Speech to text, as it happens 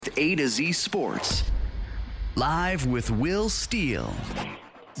A to Z Sports. Live with Will Steele.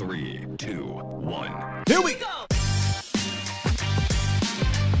 3, 2, 1. Here we go.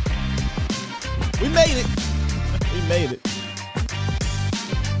 We made it. We made it.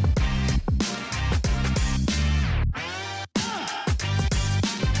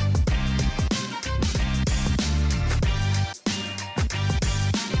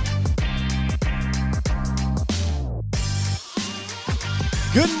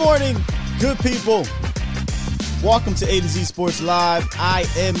 Good morning, good people. Welcome to A to Z Sports Live. I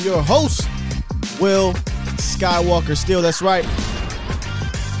am your host, Will Skywalker Steele. That's right.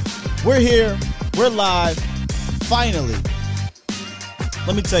 We're here. We're live. Finally.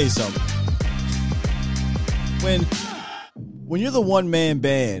 Let me tell you something. When you're the one-man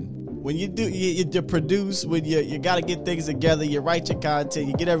band, when you produce, when you got to get things together, you write your content,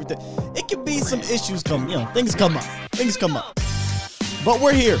 you get everything, it can be some issues come, things come up. Things come up. But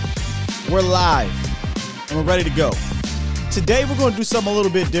we're here. We're live. And we're ready to go. Today we're going to do something a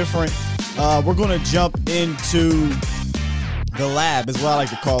little bit different. We're going to jump into the lab, is what I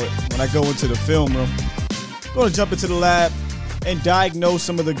like to call it when I go into the film room. I'm going to jump into the lab and diagnose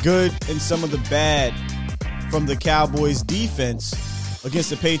some of the good and some of the bad from the Cowboys defense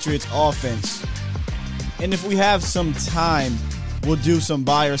against the Patriots offense. And if we have some time, we'll do some a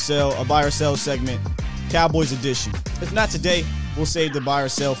buy or sell segment, Cowboys edition. If not today, we'll save the buy or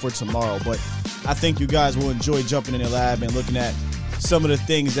sell for tomorrow. But I think you guys will enjoy jumping in the lab and looking at some of the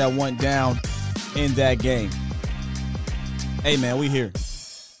things that went down in that game. Hey, man, we here.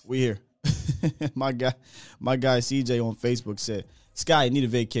 We here. My guy CJ on Facebook said, Sky, you need a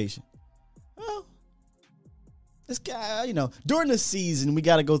vacation. Well, this guy, during the season, we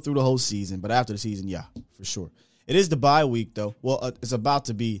got to go through the whole season. But after the season, yeah, for sure. It is the bye week, though. Well, it's about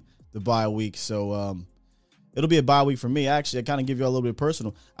to be the bye week. So, it'll be a bye week for me. Actually, I kind of give you a little bit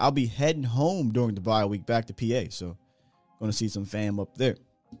personal. I'll be heading home during the bye week back to PA. So, going to see some fam up there.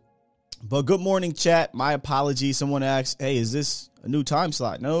 But good morning, chat. My apologies. Someone asked, hey, is this a new time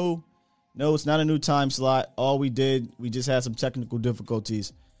slot? No, it's not a new time slot. All we just had some technical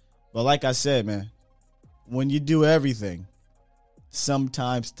difficulties. But like I said, man, when you do everything,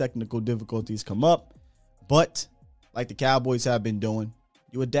 sometimes technical difficulties come up. But like the Cowboys have been doing,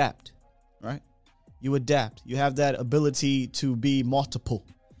 you adapt, right? You adapt. You have that ability to be multiple.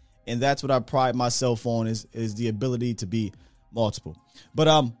 And that's what I pride myself on is the ability to be multiple.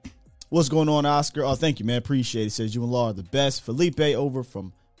 But what's going on, Oscar? Oh, thank you, man. Appreciate it. Says you and Law are the best. Felipe over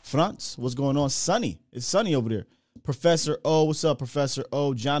from France. What's going on? Sunny. It's sunny over there. Professor O. What's up, Professor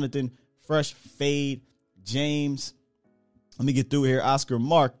O? Jonathan, Fresh Fade, James. Let me get through here. Oscar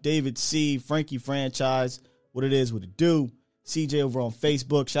Mark, David C, Frankie Franchise. What it is, what it do. CJ over on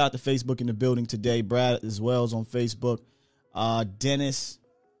Facebook. Shout out to Facebook in the building today. Brad as well is on Facebook. Dennis,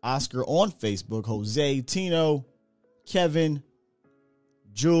 Oscar on Facebook. Jose, Tino, Kevin,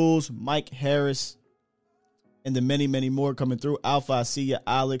 Jules, Mike Harris, and the many, many more coming through. Alpha, I see ya.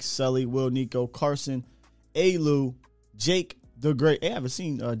 Alex, Sully, Will, Nico, Carson, Alu, Jake the Great. Hey, I haven't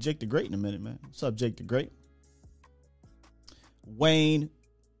seen Jake the Great in a minute, man. What's up, Jake the Great? Wayne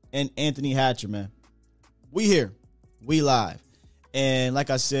and Anthony Hatcher, man. We here. We live. And like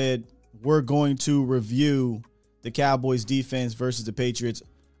I said, we're going to review the Cowboys defense versus the Patriots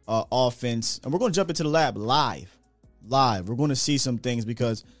offense. And we're going to jump into the lab live. We're going to see some things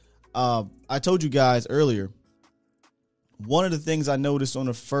because I told you guys earlier, one of the things I noticed on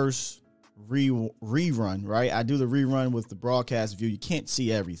the first rerun, right? I do the rerun with the broadcast view. You can't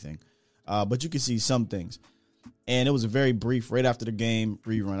see everything, but you can see some things. And it was a very brief, right after the game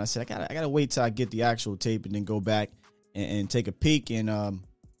rerun. I said, I gotta wait till I get the actual tape and then go back and take a peek and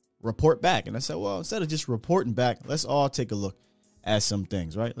report back. And I said, well, instead of just reporting back, let's all take a look at some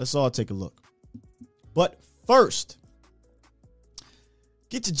things, right? Let's all take a look. But first,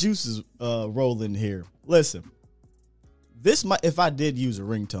 get your juices rolling here. Listen, if I did use a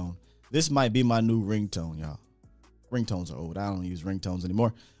ringtone, this might be my new ringtone, y'all. Ringtones are old. I don't use ringtones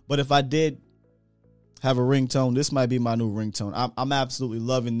anymore. But if I did have a ringtone, this might be my new ringtone. I'm absolutely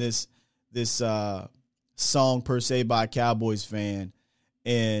loving this song per se by a Cowboys fan.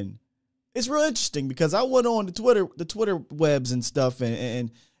 And it's real interesting because I went on the Twitter webs and stuff and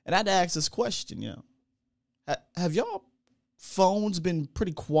I'd ask this question, have y'all phones been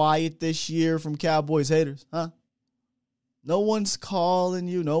pretty quiet this year from Cowboys haters, huh? No one's calling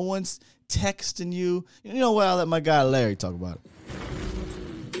you. No one's texting you. You know what? I'll let my guy Larry talk about it.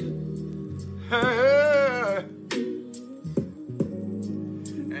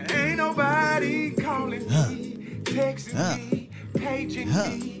 Ain't nobody calling me, texting me, paging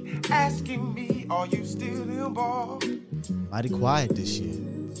me, asking me, are you still involved? Mighty quiet this year.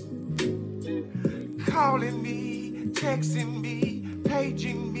 calling me, texting me,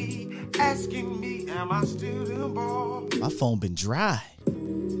 paging me, asking me, am I still them boy? My phone been dry.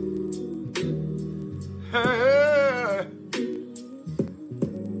 Hey,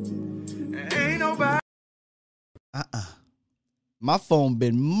 ain't nobody. My phone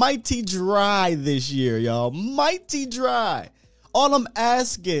been mighty dry this year, y'all. Mighty dry. All I'm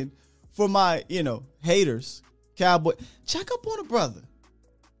asking for my, haters, Cowboy, check up on a brother.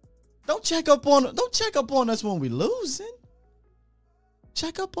 Don't check up on us when we losing.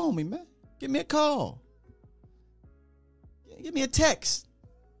 Check up on me, man. Give me a call. Give me a text.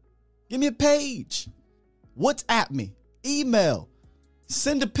 Give me a page. WhatsApp me. Email.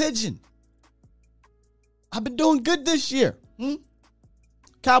 Send a pigeon. I've been doing good this year.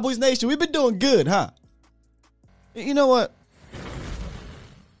 Cowboys Nation, we've been doing good, huh? You know what?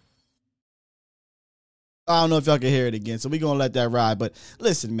 I don't know if y'all can hear it again, so we're going to let that ride. But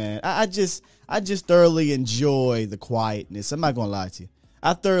listen, man, I just thoroughly enjoy the quietness. I'm not going to lie to you.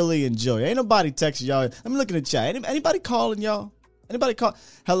 I thoroughly enjoy it. Ain't nobody texting y'all. Let me look in the chat. Anybody calling y'all? Anybody call?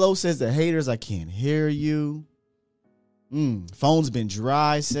 Hello, says the haters. I can't hear you. Phone's been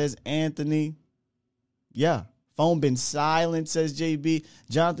dry, says Anthony. Yeah. Phone been silent, says JB.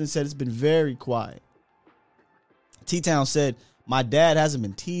 Jonathan said it's been very quiet. T-Town said, my dad hasn't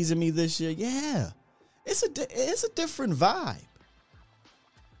been teasing me this year. Yeah. It's a different vibe.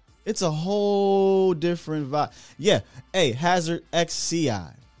 It's a whole different vibe. Yeah. Hey, Hazard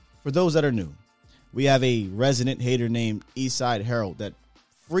XCI. For those that are new, we have a resident hater named Eastside Harold that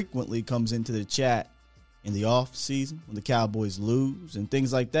frequently comes into the chat in the off season when the Cowboys lose and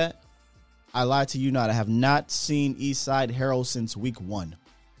things like that. I lie to you not. I have not seen Eastside Harold since week 1.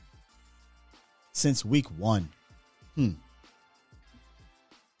 Since week 1.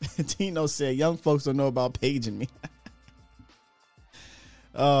 Tino said, young folks don't know about paging me.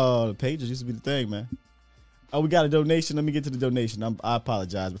 Oh, the pages used to be the thing, man. Oh, we got a donation. Let me get to the donation. I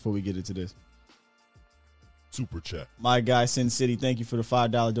apologize before we get into this. Super chat. My guy, Sin City, thank you for the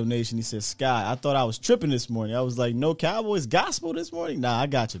 $5 donation. He says, Sky, I thought I was tripping this morning. I was like, no Cowboys gospel this morning? Nah, I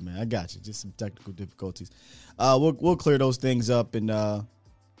got you, man. I got you. Just some technical difficulties. We'll clear those things up and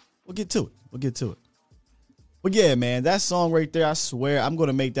we'll get to it. But yeah, man, that song right there, I swear, I'm going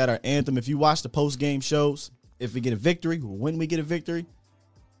to make that our anthem. If you watch the post-game shows, if we get a victory, when we get a victory,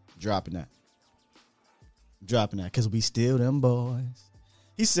 dropping that. Because we still them boys.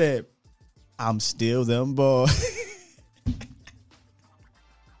 He said, I'm still them boys.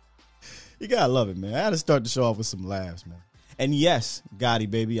 You got to love it, man. I had to start the show off with some laughs, man. And yes, Gotti,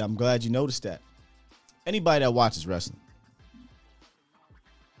 baby, I'm glad you noticed that. Anybody that watches wrestling,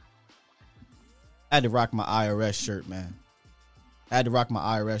 I had to rock my IRS shirt, man.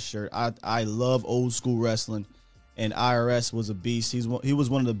 I love old school wrestling, and IRS was a beast. He was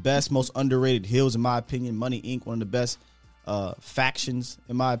one of the best, most underrated heels, in my opinion. Money Inc., one of the best factions,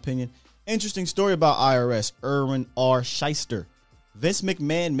 in my opinion. Interesting story about IRS, Erwin R. Shyster. Vince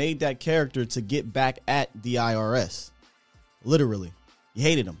McMahon made that character to get back at the IRS. Literally. He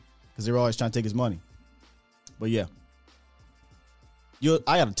hated him because they were always trying to take his money. But yeah.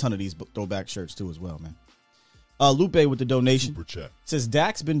 I got a ton of these throwback shirts too as well, man. Lupe with the donation. Super chat. Says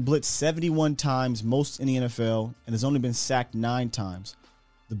Dak's been blitzed 71 times, most in the NFL, and has only been sacked 9 times.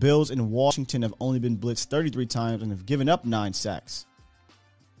 The Bills in Washington have only been blitzed 33 times and have given up 9 sacks.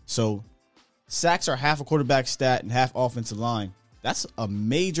 So sacks are half a quarterback stat and half offensive line. That's a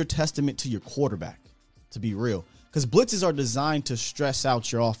major testament to your quarterback, to be real. Because blitzes are designed to stress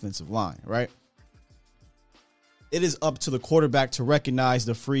out your offensive line, right? It is up to the quarterback to recognize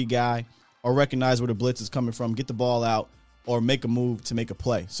the free guy or recognize where the blitz is coming from, get the ball out, or make a move to make a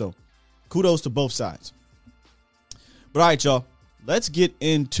play. So kudos to both sides. But all right, y'all, let's get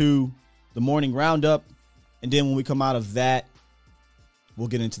into the morning roundup. And then when we come out of that, we'll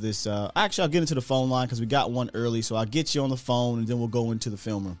get into this. Actually, I'll get into the phone line because we got one early. So I'll get you on the phone, and then we'll go into the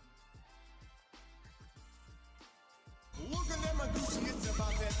film room.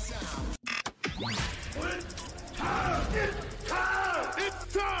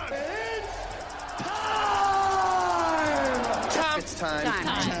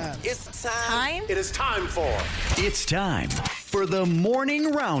 It's time for the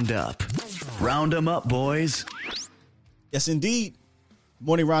morning roundup. Round 'em up, boys. Yes, indeed.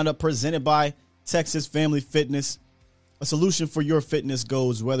 Morning roundup presented by Texas Family Fitness. A solution for your fitness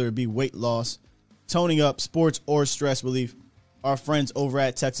goals, whether it be weight loss, toning up, sports, or stress relief. Our friends over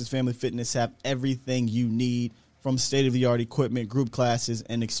at Texas Family Fitness have everything you need, from state-of-the-art equipment, group classes,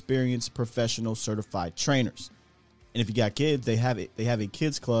 and experienced professional certified trainers. And if you got kids, they have a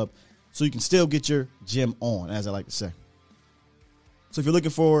kids club, so you can still get your gym on, as I like to say. So if you're looking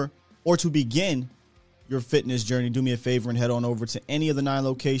for or to begin your fitness journey, do me a favor and head on over to any of the 9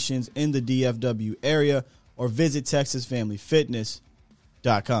 locations in the DFW area or visit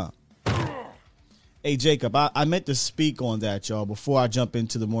TexasFamilyFitness.com. Hey, Jacob, I meant to speak on that, y'all, before I jump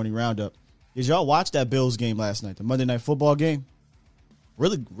into the morning roundup. Did y'all watch that Bills game last night, the Monday Night Football game?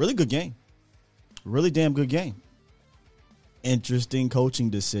 Really, really good game. Really damn good game. Interesting coaching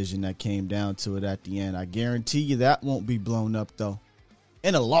decision that came down to it at the end. I guarantee you that won't be blown up, though.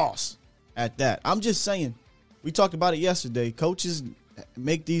 And a loss at that. I'm just saying, we talked about it yesterday. Coaches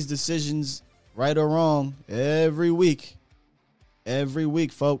make these decisions, right or wrong, every week. Every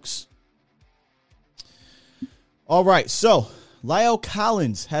week, folks. All right, so La'el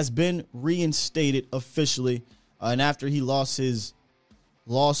Collins has been reinstated officially. And after he lost his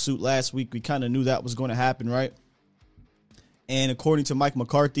lawsuit last week, we kind of knew that was going to happen, right? And according to Mike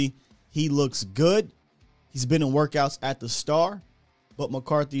McCarthy, he looks good. He's been in workouts at the Star, but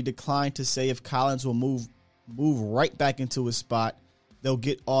McCarthy declined to say if Collins will move right back into his spot. They'll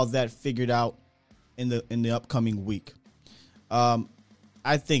get all that figured out in the upcoming week.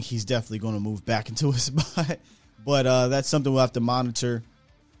 I think he's definitely going to move back into his spot. But that's something we'll have to monitor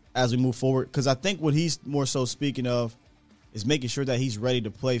as we move forward. Because I think what he's more so speaking of is making sure that he's ready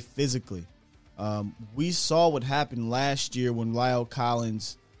to play physically. We saw what happened last year when La'el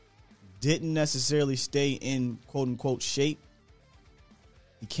Collins didn't necessarily stay in quote-unquote shape.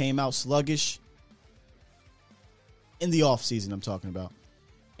 He came out sluggish in the offseason, I'm talking about.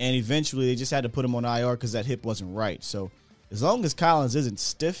 And eventually they just had to put him on IR because that hip wasn't right. So as long as Collins isn't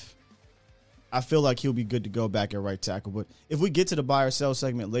stiff, I feel like he'll be good to go back at right tackle. But if we get to the buy or sell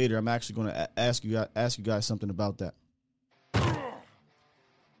segment later, I'm actually going to ask you guys something about that.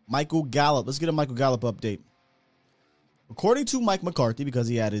 Michael Gallup. Let's get a Michael Gallup update. According to Mike McCarthy, because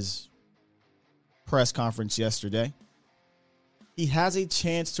he had his press conference yesterday, he has a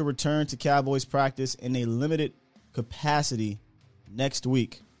chance to return to Cowboys practice in a limited capacity next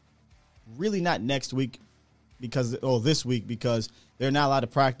week. Really not next week this week because they're not allowed to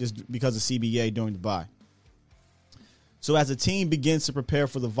practice because of CBA during the bye. So as the team begins to prepare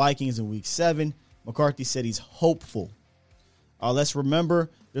for the Vikings in Week 7, McCarthy said he's hopeful. Let's remember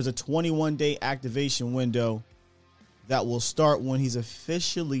there's a 21-day activation window that will start when he's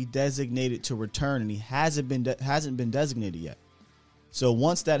officially designated to return, and he hasn't been designated yet. So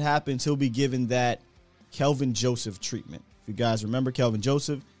once that happens, he'll be given that Kelvin Joseph treatment. If you guys remember, Kelvin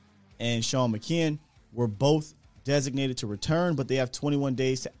Joseph and Sean McKeon were both designated to return, but they have 21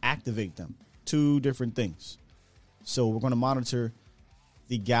 days to activate them. Two different things. So we're going to monitor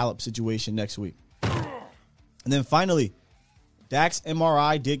the Gallup situation next week. And then finally, Dak's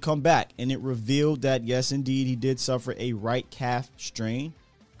MRI did come back, and it revealed that, yes, indeed, he did suffer a right calf strain.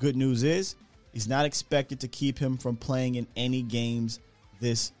 Good news is he's not expected to keep him from playing in any games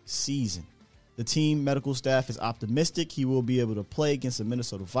this season. The team medical staff is optimistic he will be able to play against the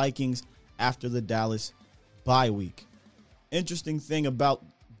Minnesota Vikings after the Dallas bye week. Interesting thing about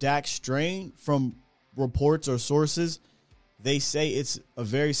Dak's strain, from reports or sources, they say it's a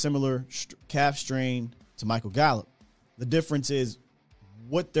very similar calf strain to Michael Gallup. The difference is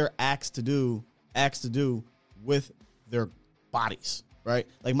what they're asked to do with their bodies, right?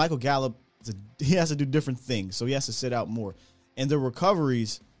 Like Michael Gallup, he has to do different things, so he has to sit out more. And the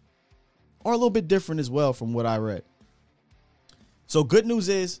recoveries are a little bit different as well from what I read. So good news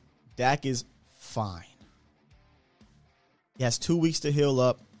is Dak is fine. He has 2 weeks to heal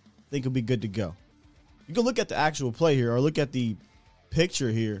up. I think he'll be good to go. You can look at the actual play here or look at the picture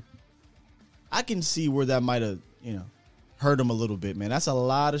here. I can see where that might have, hurt him a little bit, man. That's a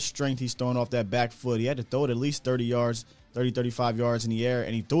lot of strength he's throwing off that back foot. He had to throw it at least 35 yards in the air,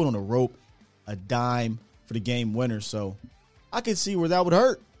 and he threw it on a rope, a dime for the game winner. So I could see where that would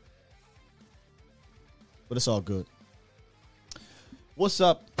hurt. But it's all good. What's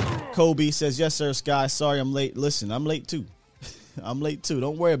up? Kobe says, yes, sir, Sky. Sorry I'm late. Listen, I'm late too. I'm late too.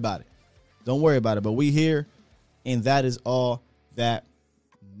 Don't worry about it. Don't worry about it. But we here, and that is all that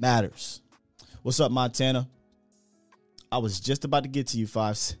matters. What's up, Montana? I was just about to get to you,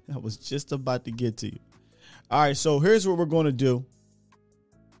 Fives. I was just about to get to you. All right, so here's what we're going to do.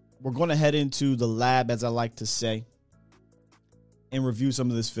 We're going to head into the lab, as I like to say, and review some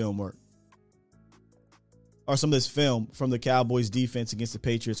of this film work. Or some of this film from the Cowboys defense against the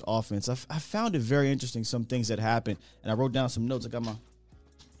Patriots offense. I found it very interesting, some things that happened, and I wrote down some notes. I got my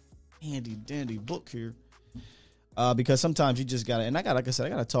handy-dandy book here. Because sometimes you just gotta, and like I said, I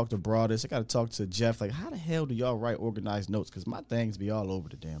gotta talk to Broadus. I gotta talk to Jeff. Like, how the hell do y'all write organized notes? Because my things be all over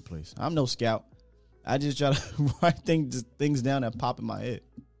the damn place. I'm no scout. I just try to write things down that pop in my head.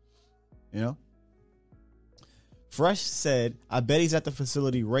 Fresh said, I bet he's at the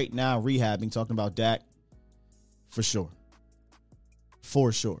facility right now rehabbing, talking about Dak. for sure.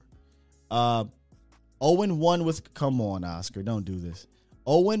 For sure. 0-1 with, come on, Oscar, don't do this.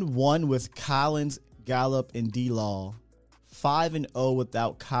 0-1 with Collins, Gallup, and D-Law. 5-0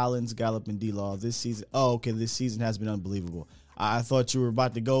 without Collins, Gallup, and D-Law this season. Oh, okay, this season has been unbelievable. I thought you were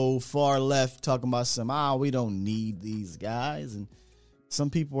about to go far left talking about we don't need these guys. And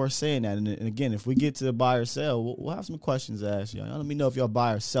some people are saying that. And again, if we get to the buy or sell, we'll have some questions to ask y'all. Let me know if y'all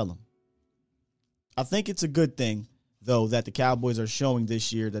buy or sell them. I think it's a good thing, though, that the Cowboys are showing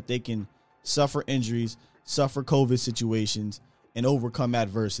this year that they can suffer injuries, suffer COVID situations, and overcome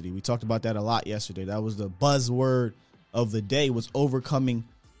adversity. We talked about that a lot yesterday. That was the buzzword of the day, was overcoming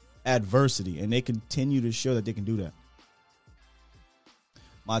adversity. And they continue to show that they can do that.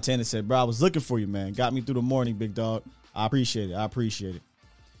 Montana said, bro, I was looking for you, man. Got me through the morning, big dog. I appreciate it.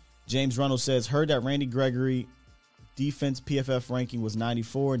 James Reynolds says, heard that Randy Gregory defense PFF ranking was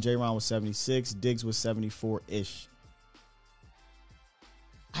 94 and J-Ron was 76. Diggs was 74-ish.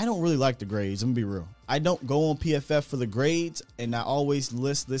 I don't really like the grades. I'm going to be real. I don't go on PFF for the grades, and I always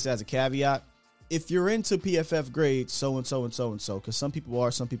list this as a caveat. If you're into PFF grades, so-and-so and so-and-so, because some people are,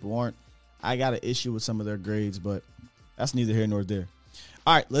 some people aren't. I got an issue with some of their grades, but that's neither here nor there.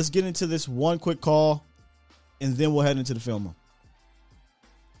 All right, let's get into this one quick call, and then we'll head into the film room.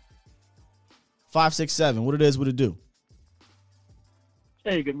 567, what it do?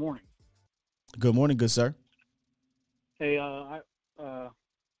 Hey, good morning. Good morning, good sir. Hey, it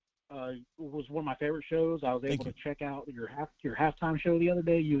was one of my favorite shows. I was able to check out your halftime show the other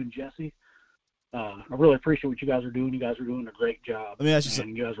day, you and Jesse. I really appreciate what you guys are doing. You guys are doing a great job. Let me ask you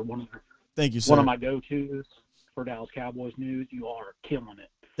something. You guys are Thank you, sir. One of my go-tos for Dallas Cowboys news. You all are killing it.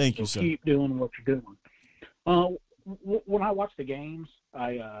 Thank you, sir. Keep doing what you're doing. When I watch the games,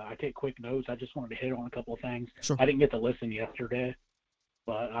 I take quick notes. I just wanted to hit on a couple of things. Sure. I didn't get to listen yesterday,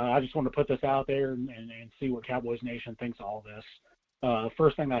 but I just wanted to put this out there and see what Cowboys Nation thinks of all this.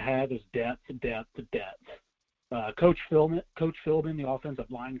 First thing I have is depth. Coach Philbin, the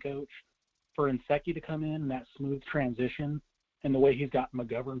offensive line coach, for Nsekhe to come in and that smooth transition and the way he's got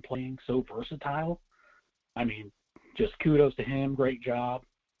McGovern playing so versatile. I mean, just kudos to him. Great job.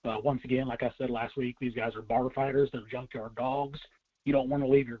 Once again, like I said last week, these guys are bar fighters. They're junkyard dogs. You don't want to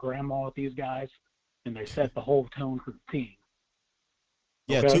leave your grandma with these guys, and they set the whole tone for the team.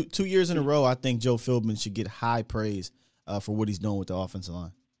 Yeah, okay? two years in a row, I think Joe Philbin should get high praise for what he's doing with the offensive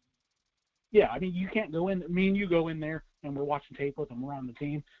line. Yeah, I mean, you can't go in. Me and you go in there, and we're watching tape with them. We're on the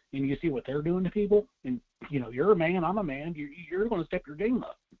team, and you see what they're doing to people. And, you're a man. I'm a man. You're going to step your game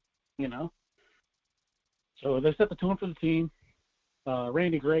up, So they set the tone for the team.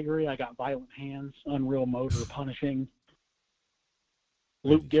 Randy Gregory, I got violent hands, unreal motor, punishing.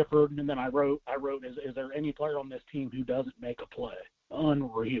 Luke Gifford, and then I wrote, is there any player on this team who doesn't make a play?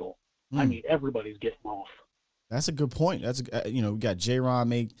 Unreal. I mean, everybody's getting off. That's a good point. That's we got J-Ron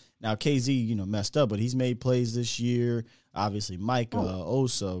made now. KZ, messed up, but he's made plays this year. Obviously, Micah,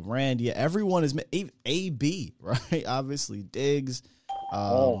 Osa, Randy, everyone is AB, right? Obviously, Diggs,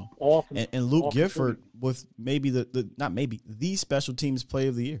 awesome. and Luke awesome Gifford with maybe the special teams play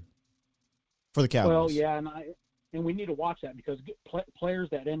of the year for the Cowboys. Well, yeah, and we need to watch that because players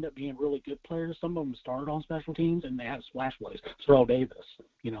that end up being really good players, some of them start on special teams and they have splash plays. Terrell Davis,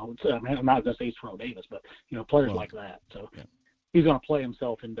 I'm not going to say it's Terrell Davis, but players like that. So he's going to play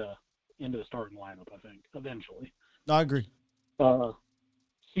himself into the starting lineup, I think, eventually. No, I agree.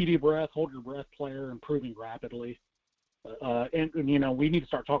 CD breath, hold your breath player, improving rapidly. And we need to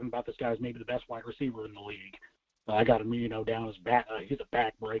start talking about this guy as maybe the best wide receiver in the league. I got him, down as back. He's a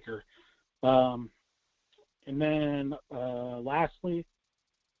backbreaker. And then lastly,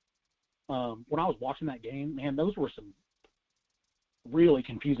 when I was watching that game, man, those were some really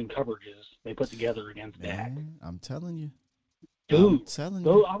confusing coverages they put together against Dak. I'm telling you. Dude,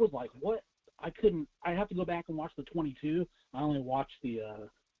 I was like, what? I have to go back and watch the 22. I only watched the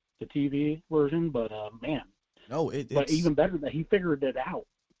TV version, but man. No, but even better that he figured it out.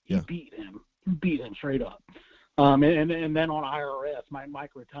 He beat him. He beat him straight up. And then on IRS,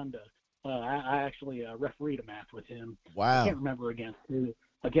 Mike Rotunda, I actually refereed a match with him. Wow. I can't remember against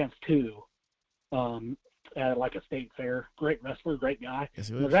two. Like a state fair. Great wrestler, great guy. Yes,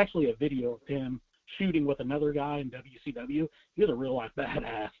 there's actually a video of him shooting with another guy in WCW. He was a real life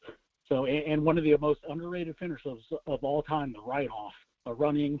badass. So, and one of the most underrated finishers of all time, the write-off, a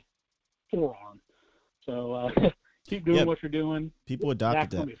running forearm. So keep doing what you're doing. People adopted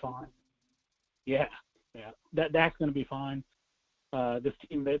Dak's going to be fine. Yeah. Dak's going to be fine. This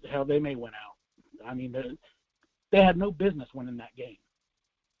team, they may win out. I mean, they had no business winning that game.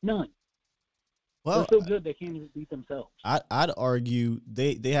 None. Well, they're so good they can't even beat themselves. I'd argue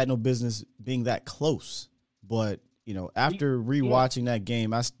they had no business being that close But after rewatching that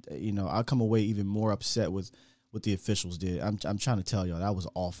game, I come away even more upset with what the officials did. I'm trying to tell y'all that was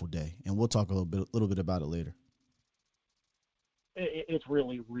an awful day, and we'll talk a little bit about it later. It's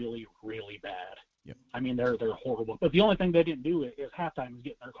really, really, really bad. Yep. I mean, they're horrible. But the only thing they didn't do is halftime is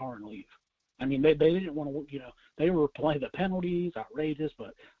get in their car and leave. I mean, they didn't want to, they were playing the penalties, outrageous,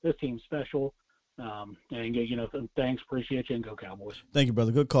 but this team's special. And, thanks, appreciate you, and go Cowboys. Thank you,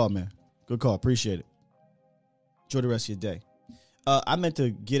 brother. Good call, man. Good call. Appreciate it. Enjoy the rest of your day. I meant to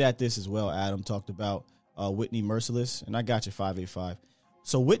get at this as well. Adam talked about Whitney Merciless, and I got you 585.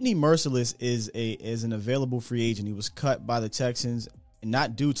 So Whitney Merciless is an available free agent. He was cut by the Texans,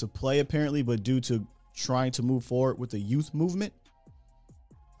 not due to play apparently, but due to trying to move forward with the youth movement.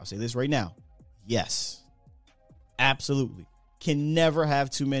 I'll say this right now. Yes, absolutely. Can never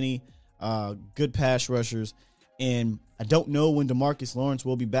have too many good pass rushers. And I don't know when DeMarcus Lawrence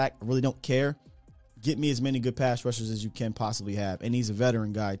will be back. I really don't care. Get me as many good pass rushers as you can possibly have. And he's a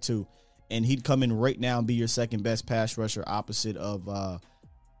veteran guy too. And he'd come in right now and be your second best pass rusher opposite of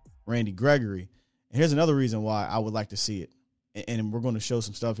Randy Gregory. And here's another reason why I would like to see it. And we're going to show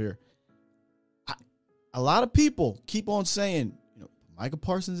some stuff here. A lot of people keep on saying, Micah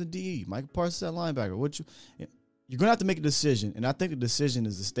Parsons at DE, Micah Parsons at linebacker. You're going to have to make a decision, and I think the decision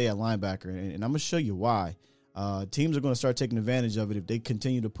is to stay at linebacker, and I'm going to show you why. Teams are going to start taking advantage of it if they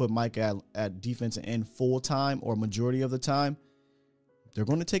continue to put Micah at defensive end full-time or majority of the time. They're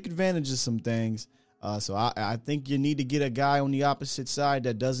going to take advantage of some things. So I think you need to get a guy on the opposite side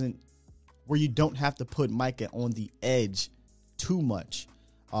where you don't have to put Micah on the edge too much.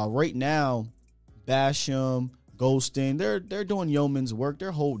 Right now, Basham, Golston, they're doing yeoman's work.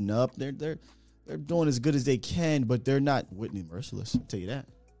 They're holding up. They're doing as good as they can, but they're not Whitney Merciless. I'll tell you that.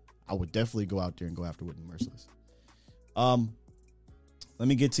 I would definitely go out there and go after Whitney Merciless. Let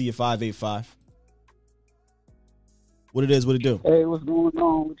me get to your 585. What it is, what it do? Hey, what's going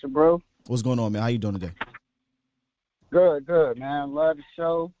on with you, bro? What's going on, man? How you doing today? Good, man. Love the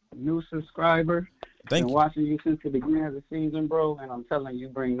show. New subscriber. Thank you. Been watching you since the beginning of the season, bro, and I'm telling you,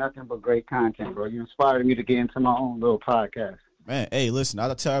 bring nothing but great content, bro. You inspired me to get into my own little podcast. Man, hey, listen,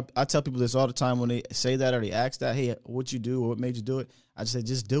 I tell people this all the time when they say that or they ask that, hey, what you do or what made you do it? I just say,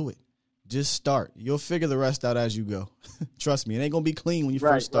 just do it. Just start. You'll figure the rest out as you go. Trust me, it ain't going to be clean when you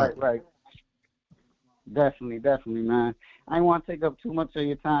first start. Right. Definitely, man. I don't want to take up too much of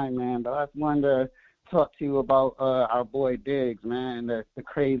your time, man, but I just wanted to talk to you about our boy Diggs, man, and the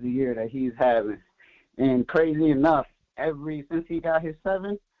crazy year that he's having. And crazy enough, since he got his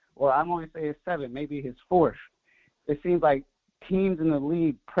 7, or I'm only say his 7, maybe his 4th, it seems like teams in the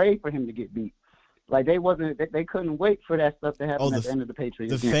league pray for him to get beat. Like they couldn't wait for that stuff to happen at the end of the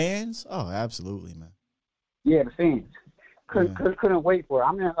Patriots game. The fans? Oh, absolutely, man. Yeah, the fans. Couldn't wait for it.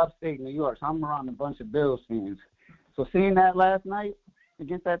 I'm in upstate New York, so I'm around a bunch of Bills fans. So seeing that last night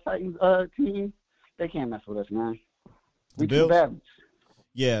against that Titans team, they can't mess with us, man. We too balanced.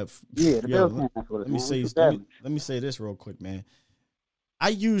 Yeah. The Bills can't mess with us. Let me say this real quick, man. I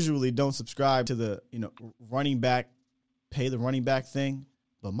usually don't subscribe to the running back, pay the running back thing,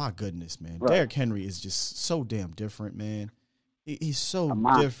 but my goodness, man, right. Derrick Henry is just so damn different, man. He's so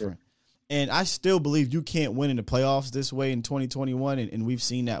different. And I still believe you can't win in the playoffs this way in 2021, and we've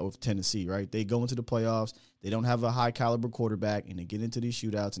seen that with Tennessee, right? They go into the playoffs, they don't have a high-caliber quarterback, and they get into these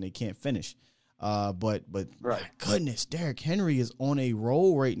shootouts, and they can't finish. But right. My goodness, Derrick Henry is on a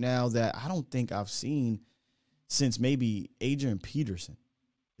roll right now that I don't think I've seen since maybe Adrian Peterson.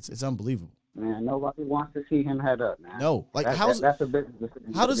 It's unbelievable. Man, nobody wants to see him head up, man. No. Like, how does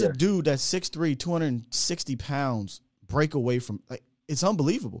a dude that's 6'3", 260 pounds break away from – like? It's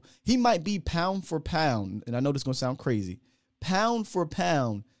unbelievable. He might be pound for pound, and I know this is going to sound crazy, pound for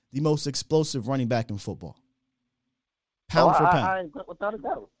pound, the most explosive running back in football. Pound for pound.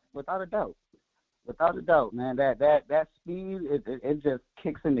 Without a doubt, man. That speed, it just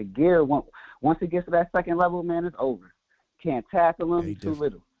kicks into gear. Once it gets to that second level, man, it's over. Can't tackle him, too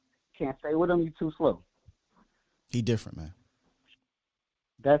little. Can't stay with him, you too slow. He different, man.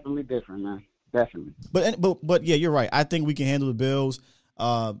 Definitely different, man. Definitely. But yeah, you're right. I think we can handle the Bills.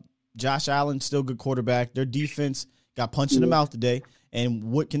 Josh Allen, still good quarterback. Their defense got punched in the mouth today. And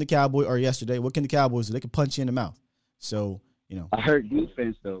what can the Cowboys do? They can punch you in the mouth. So, I hurt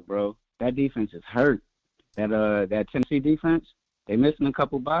defense though, bro. That defense is hurt. That Tennessee defense, they missing a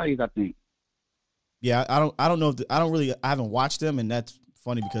couple bodies, I think. Yeah, I don't know I haven't watched them, and that's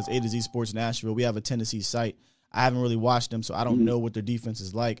funny because A to Z Sports Nashville, we have a Tennessee site. I haven't really watched them, so I don't know what their defense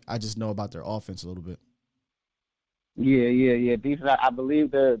is like. I just know about their offense a little bit. Yeah. Defense, I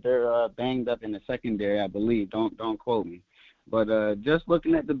believe they're banged up in the secondary. I believe. Don't quote me, But just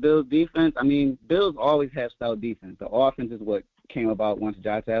looking at the Bills' defense, I mean, Bills always have stout defense. The offense is what came about once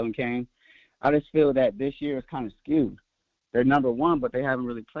Josh Allen came. I just feel that this year is kind of skewed. They're number one, but they haven't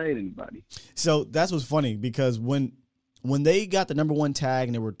really played anybody. So that's what's funny, because when they got the number one tag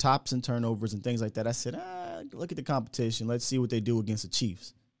and there were tops and turnovers and things like that, I said, look at the competition. Let's see what they do against the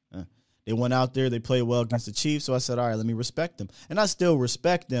Chiefs. They went out there, they played well against the Chiefs, so I said, all right, let me respect them. And I still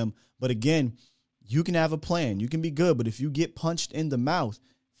respect them, but again, you can have a plan. You can be good, but if you get punched in the mouth,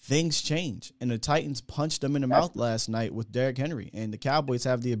 things change. And the Titans punched them in the mouth last night with Derrick Henry, and the Cowboys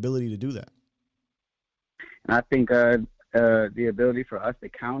have the ability to do that. And I think the ability for us to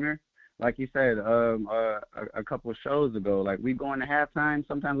counter, like you said a couple of shows ago, like we go into halftime,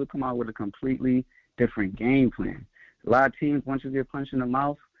 sometimes we come out with a completely different game plan. A lot of teams, once you get punched in the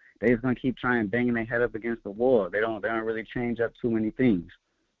mouth, they're just going to keep trying banging their head up against the wall. They don't really change up too many things.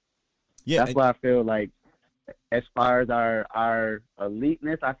 Yeah, that's why I feel like as far as our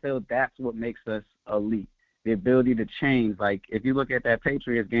eliteness, I feel that's what makes us elite. The ability to change. Like if you look at that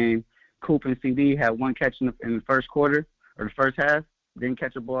Patriots game, Coop and CD had one catch in the first quarter or the first half, didn't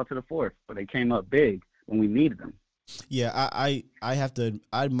catch a ball to the fourth, but they came up big when we needed them. Yeah, I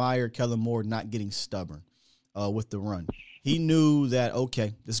admire Kellen Moore not getting stubborn with the run. He knew that,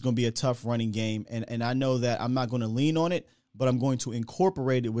 okay, this is going to be a tough running game, and I know that I'm not going to lean on it, but I'm going to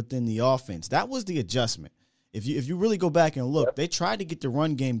incorporate it within the offense. That was the adjustment. If you really go back and look, they tried to get the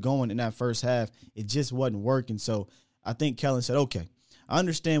run game going in that first half. It just wasn't working. So I think Kellen said, okay, I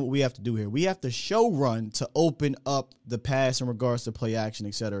understand what we have to do here. We have to show run to open up the pass in regards to play action,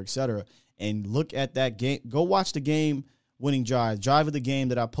 et cetera, and look at that game. Go watch the game-winning drive of the game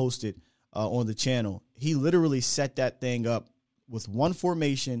that I posted on the channel. He literally set that thing up with one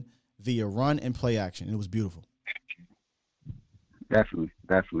formation via run and play action. It was beautiful. Definitely,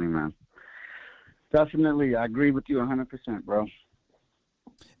 man. Definitely. I agree with you 100%, bro.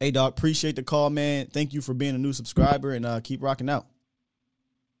 Hey, dog, appreciate the call, man. Thank you for being a new subscriber, and keep rocking out.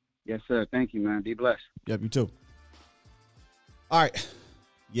 Yes, sir. Thank you, man. Be blessed. Yep, you too. All right.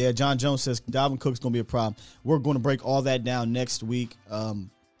 Yeah, John Jones says Dalvin Cook's going to be a problem. We're going to break all that down next week.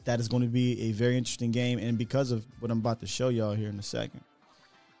 That is going to be a very interesting game, and because of what I'm about to show y'all here in a second.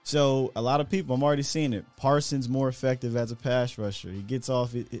 So a lot of people, I'm already seeing it. Parsons more effective as a pass rusher. He gets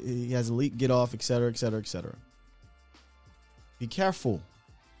off. He has elite get off, et cetera. Be careful,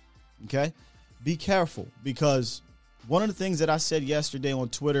 okay? Be careful, because one of the things that I said yesterday on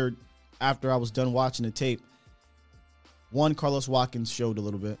Twitter after I was done watching the tape, one, Carlos Watkins showed a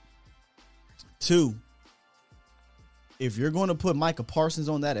little bit. Two, if you're going to put Micah Parsons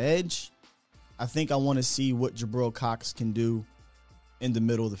on that edge, I think I want to see what Jabril Cox can do in the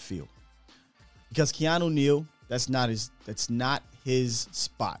middle of the field. Because Keanu Neal, that's not his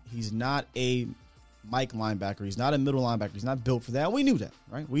spot. He's not a Mike linebacker. He's not a middle linebacker. He's not built for that. We knew that,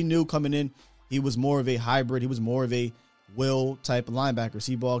 right? We knew coming in he was more of a hybrid. He was more of a will type of linebacker.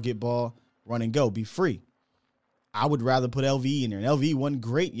 See ball, get ball, run and go, be free. I would rather put LVE in there. And LVE wasn't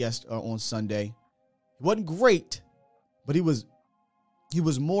great on Sunday. He wasn't great, but he was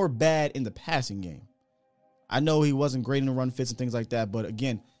more bad in the passing game. I know he wasn't great in the run fits and things like that, but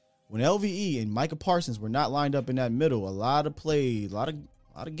again, when LVE and Micah Parsons were not lined up in that middle, a lot of plays, a lot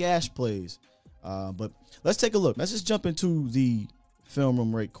of gash plays. But let's take a look. Let's just jump into the film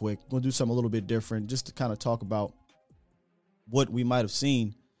room right quick. We'll do something a little bit different just to kind of talk about what we might have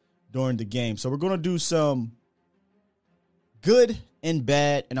seen during the game. So we're going to do some good and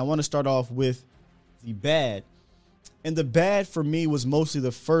bad, and I want to start off with the bad. And the bad for me was mostly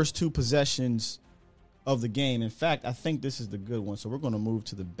the first two possessions of the game. In fact, I think this is the good one, so we're going to move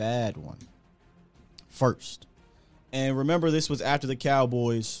to the bad one first. And remember, this was after the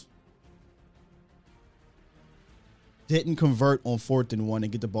Cowboys didn't convert on 4th and 1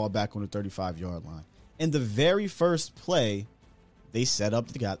 and get the ball back on the 35-yard line. In the very first play, they set up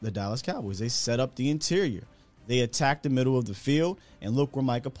the Dallas Cowboys. They set up the interior. They attacked the middle of the field, and look where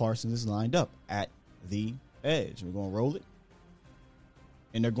Micah Parsons is lined up, at the edge. We're going to roll it,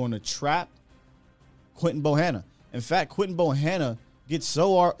 and they're going to trap Quentin Bohanna. In fact, Quentin Bohanna gets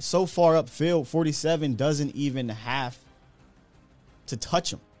so far upfield, 47 doesn't even have to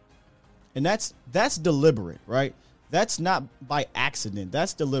touch him. And that's deliberate, right? That's not by accident.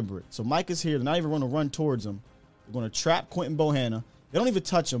 That's deliberate. So Mike is here. They're not even going to run towards him. They're going to trap Quentin Bohanna. They don't even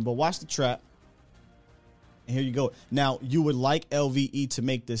touch him, but watch the trap. And here you go. Now, you would like LVE to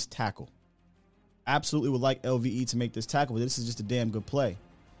make this tackle. Absolutely would like LVE to make this tackle, but this is just a damn good play.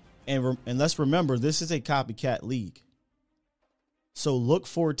 And let's remember, this is a copycat league. So look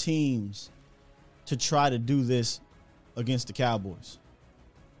for teams to try to do this against the Cowboys.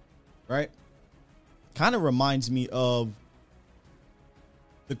 Right? Kind of reminds me of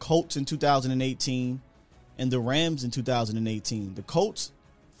the Colts in 2018 and the Rams in 2018. The Colts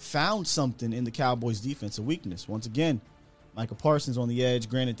found something in the Cowboys' defense, a weakness. Once again, Micah Parsons on the edge.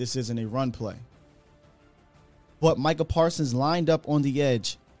 Granted, this isn't a run play. But Micah Parsons lined up on the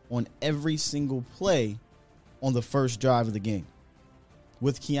edge on every single play on the first drive of the game,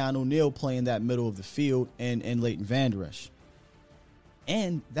 with Keanu Neal playing that middle of the field and Leighton Vander Esch.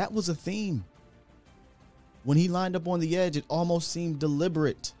 And that was a theme. When he lined up on the edge, it almost seemed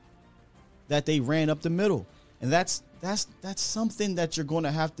deliberate that they ran up the middle. And that's something that you're going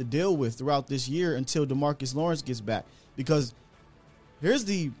to have to deal with throughout this year until DeMarcus Lawrence gets back. Because here's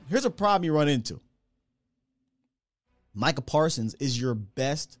a problem you run into. Micah Parsons is your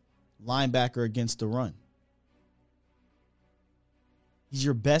best linebacker against the run. He's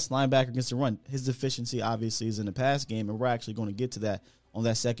your best linebacker against the run. His deficiency, obviously, is in the pass game, and we're actually going to get to that on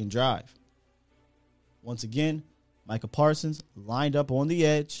that second drive. Once again, Micah Parsons lined up on the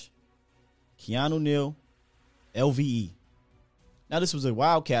edge. Keanu Neal, LVE. Now, this was a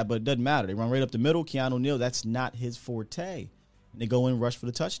wildcat, but it doesn't matter. They run right up the middle. Keanu Neal, that's not his forte. And they go in and rush for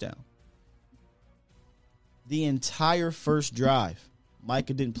the touchdown. The entire first drive,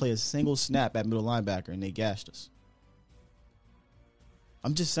 Micah didn't play a single snap at middle linebacker, and they gashed us.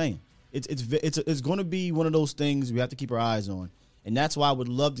 I'm just saying. It's going to be one of those things we have to keep our eyes on. And that's why I would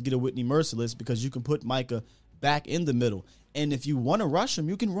love to get a Whitney Merciless, because you can put Micah back in the middle. And if you want to rush him,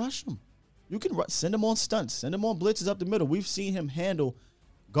 you can rush him. You can send him on stunts. Send him on blitzes up the middle. We've seen him handle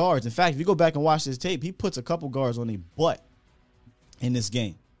guards. In fact, if you go back and watch this tape, he puts a couple guards on their butt in this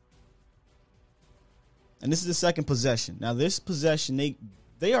game. And this is the second possession. Now, this possession,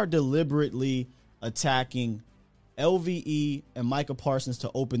 they are deliberately attacking LVE and Micah Parsons to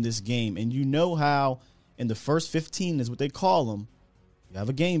open this game. And you know how in the first 15 is what they call them. You have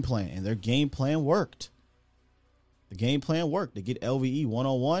a game plan, and their game plan worked. The game plan worked. They get LVE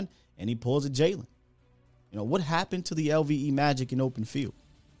one-on-one, and he pulls a Jalen. You know, what happened to the LVE magic in open field?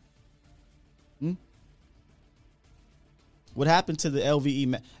 What happened to the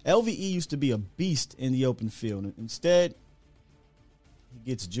LVE? LVE used to be a beast in the open field. Instead, he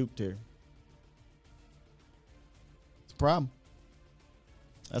gets juked here. It's a problem.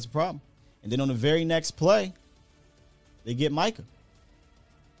 That's a problem. And then on the very next play, they get Micah.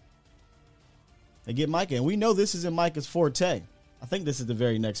 They get Micah. And we know this isn't Micah's forte. I think this is the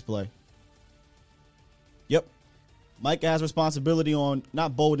very next play. Yep. Micah has responsibility on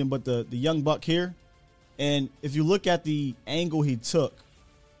not Bolden, but the young buck here. And if you look at the angle he took,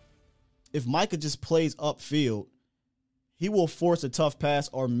 if Micah just plays upfield, he will force a tough pass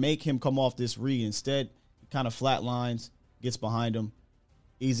or make him come off this read. Instead, he kind of flatlines, gets behind him,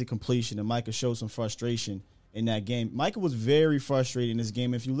 easy completion, and Micah shows some frustration in that game. Micah was very frustrated in this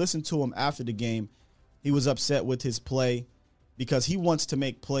game. If you listen to him after the game, he was upset with his play because he wants to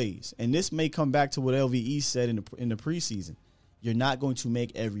make plays. And this may come back to what LVE said in the preseason. You're not going to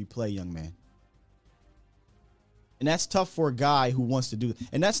make every play, young man. And that's tough for a guy who wants to do it.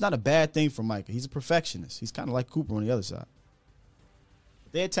 And that's not a bad thing for Micah. He's a perfectionist. He's kind of like Cooper on the other side.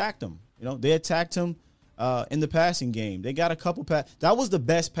 But they attacked him. You know, they attacked him in the passing game. They got a couple pass. That was the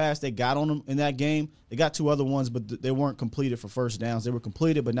best pass they got on him in that game. They got two other ones, but they weren't completed for first downs. They were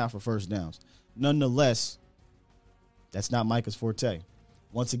completed, but not for first downs. Nonetheless, that's not Micah's forte.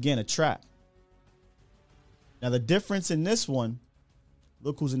 Once again, a trap. Now, the difference in this one,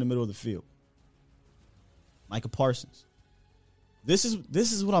 look who's in the middle of the field. Micah Parsons. This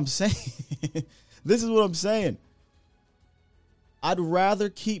is what I'm saying. This is what I'm saying. I'd rather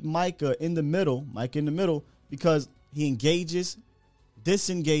keep Micah in the middle, because he engages,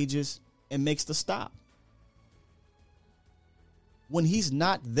 disengages, and makes the stop. When he's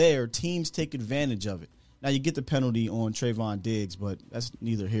not there, teams take advantage of it. Now, you get the penalty on Trayvon Diggs, but that's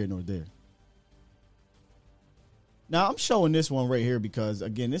neither here nor there. Now, I'm showing this one right here because,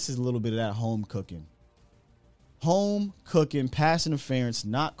 again, this is a little bit of that home cooking. Home cooking, pass interference,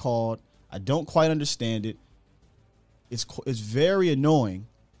 not called. I don't quite understand it. It's very annoying,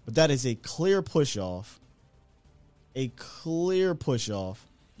 but that is a clear push-off. A clear push-off.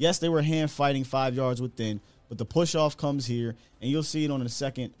 Yes, they were hand fighting 5 yards within, but the push-off comes here, and you'll see it on the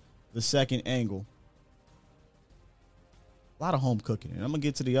second angle. A lot of home cooking, and I'm going to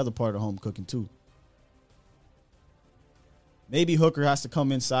get to the other part of home cooking too. Maybe Hooker has to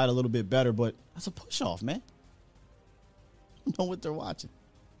come inside a little bit better, but that's a push-off, man. I don't know what they're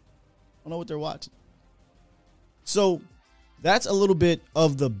watching. So that's a little bit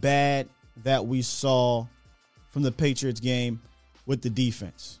of the bad that we saw from the Patriots game with the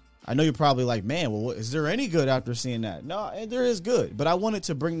defense. I know you're probably like, man, well, is there any good after seeing that? No, there is good. But I wanted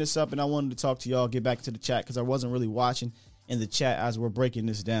to bring this up, and I wanted to talk to y'all, get back to the chat, because I wasn't really watching in the chat as we're breaking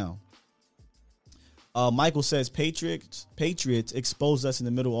this down. Michael says Patriots exposed us in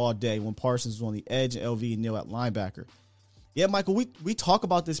the middle all day when Parsons was on the edge and LV and Neal at linebacker. Yeah, Michael, we talk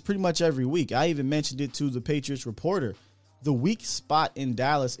about this pretty much every week. I even mentioned it to the Patriots reporter. The weak spot in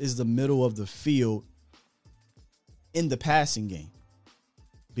Dallas is the middle of the field in the passing game,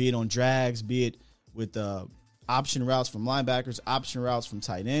 be it on drags, be it with option routes from linebackers, option routes from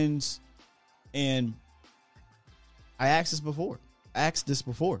tight ends. And I asked this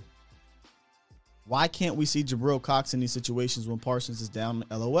before. Why can't we see Jabril Cox in these situations when Parsons is down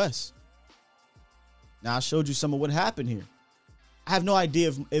in LOS? Now, I showed you some of what happened here. I have no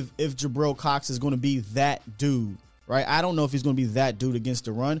idea if Jabril Cox is going to be that dude, right? I don't know if he's going to be that dude against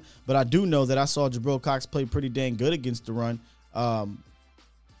the run, but I do know that I saw Jabril Cox play pretty dang good against the run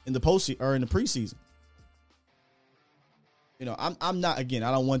in the preseason. You know, I'm not, again,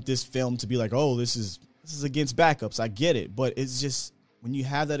 I don't want this film to be like, oh, this is against backups. I get it, but it's just when you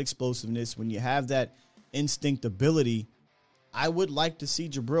have that explosiveness, when you have that instinct ability, I would like to see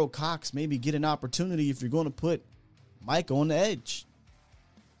Jabril Cox maybe get an opportunity if you're going to put Mike on the edge.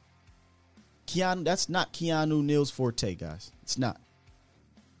 That's not Keanu Neal's forte, guys. It's not.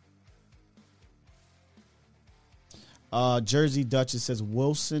 Jersey Duchess says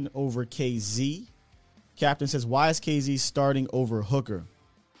Wilson over KZ. Captain says, why is KZ starting over Hooker?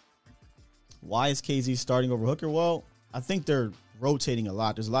 Why is KZ starting over Hooker? Well, I think they're rotating a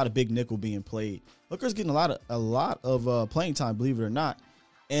lot. There's a lot of big nickel being played. Hooker's getting a lot of playing time, believe it or not.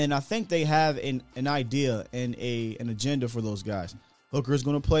 And I think they have an idea and an agenda for those guys. Hooker's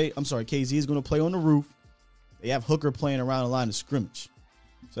going to play. KZ is going to play on the roof. They have Hooker playing around the line of scrimmage.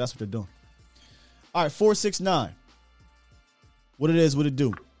 So that's what they're doing. All right, 469. What it is, what it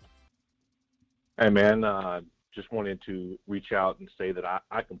do? Hey, man, just wanted to reach out and say that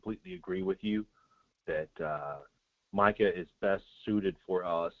I completely agree with you that Micah is best suited for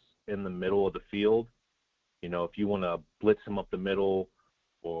us in the middle of the field. You know, if you want to blitz him up the middle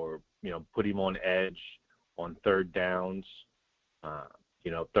or, you know, put him on edge on third downs,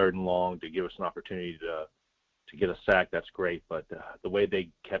 third and long to give us an opportunity to get a sack, that's great. But the way they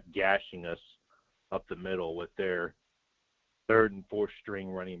kept gashing us up the middle with their third and fourth string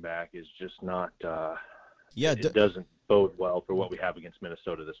running back is just not it doesn't bode well for what we have against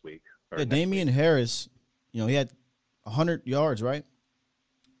Minnesota this week. Damian Harris, he had 100 yards, right?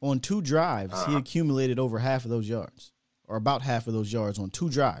 On 2 drives, he accumulated over half of those yards, or about half of those yards on 2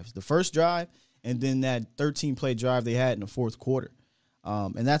 drives. The first drive and then that 13-play drive they had in the fourth quarter.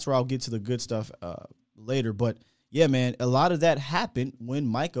 And that's where I'll get to the good stuff later. But, yeah, man, a lot of that happened when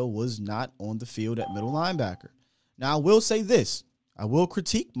Micah was not on the field at middle linebacker. Now, I will say this. I will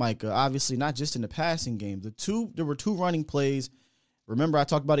critique Micah, obviously, not just in the passing game. There were 2 running plays. Remember, I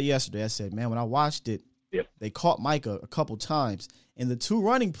talked about it yesterday. I said, man, when I watched it, they caught Micah a couple times. And the 2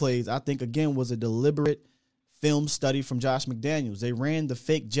 running plays, I think, again, was a deliberate film study from Josh McDaniels. They ran the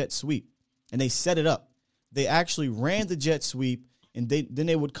fake jet sweep, and they set it up. They actually ran the jet sweep, and then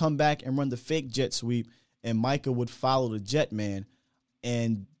they would come back and run the fake jet sweep, and Micah would follow the jet man,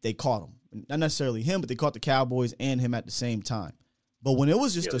 and they caught him. Not necessarily him, but they caught the Cowboys and him at the same time. But when it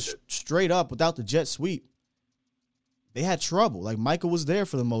was just straight up without the jet sweep, they had trouble. Like, Micah was there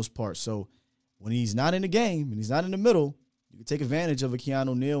for the most part. So when he's not in the game and he's not in the middle, you can take advantage of a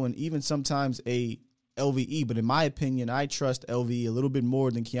Keanu Neal and even sometimes a LVE. But in my opinion, I trust LVE a little bit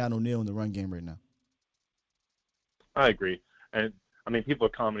more than Keanu Neal in the run game right now. I agree. And, I mean, people are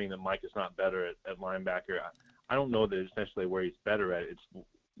commenting that Mike is not better at linebacker. I don't know that it's necessarily where he's better at. It's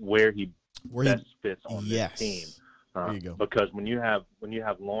where he best fits on this team. There you go. Because when you have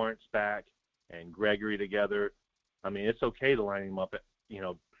Lawrence back and Gregory together, I mean, it's okay to line him up at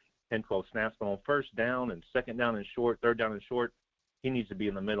 10, 12 snaps, but on first down and second down and short, third down and short, he needs to be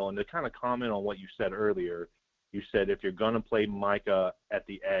in the middle. And to kind of comment on what you said earlier, you said if you're going to play Micah at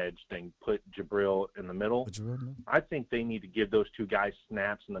the edge, then put Jabril in the middle. I think they need to give those 2 guys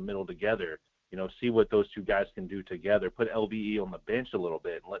snaps in the middle together. See what those 2 guys can do together. Put LVE on the bench a little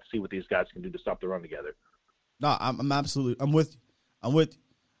bit, and let's see what these guys can do to stop the run together. No, I'm with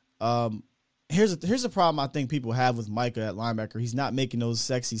you. Here's a problem I think people have with Micah at linebacker. He's not making those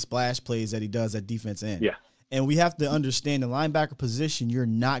sexy splash plays that he does at defense end. Yeah. And we have to understand the linebacker position, you're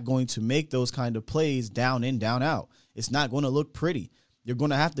not going to make those kind of plays down in, down out. It's not going to look pretty. You're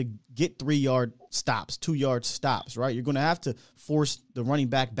going to have to get 3-yard stops, 2-yard stops, right? You're going to have to force the running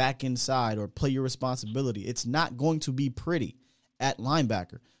back inside or play your responsibility. It's not going to be pretty at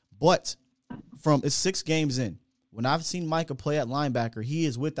linebacker. But it's 6 games in. When I've seen Micah play at linebacker, he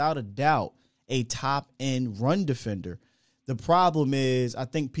is without a doubt a top-end run defender. The problem is, I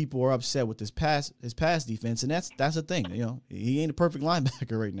think people are upset with his pass defense, and that's the thing. He ain't a perfect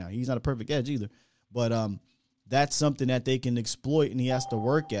linebacker right now. He's not a perfect edge either. But that's something that they can exploit, and he has to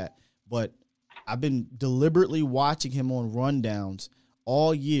work at. But I've been deliberately watching him on rundowns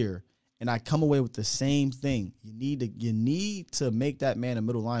all year, and I come away with the same thing. You need to make that man a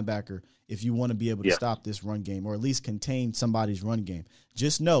middle linebacker if you want to be able to stop this run game, or at least contain somebody's run game.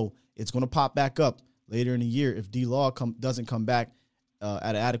 Just know it's going to pop back up later in the year. If D-Law doesn't come back at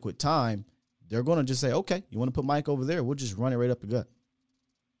an adequate time, they're going to just say, okay, you want to put Mike over there? We'll just run it right up the gut.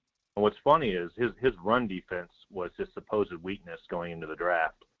 And what's funny is his run defense was his supposed weakness going into the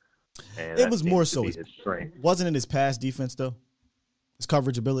draft. And it was more so his strength. Wasn't it his pass defense, though? His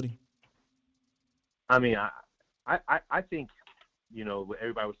coverage ability? I mean, I think,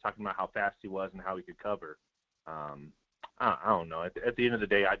 everybody was talking about how fast he was and how he could cover. I don't know. At the end of the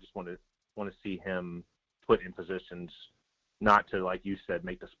day, I just want to see him put in positions not to, like you said,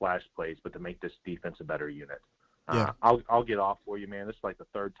 make the splash plays, but to make this defense a better unit. Yeah. I'll get off for you, man. This is like the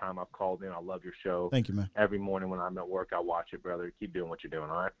third time I've called in. I love your show. Thank you, man. Every morning when I'm at work, I watch it, brother. Keep doing what you're doing,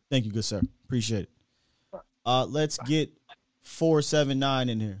 all right? Thank you, good sir. Appreciate it. Let's get 479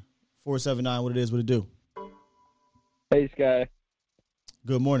 in here. 479, what it is, what it do. Hey, Sky.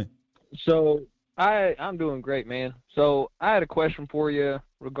 Good morning. So I'm doing great, man. So I had a question for you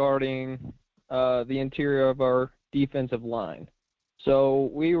regarding the interior of our defensive line. So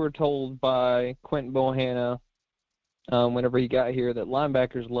we were told by Quentin Bohanna whenever he got here that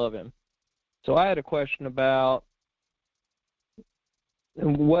linebackers love him. So I had a question about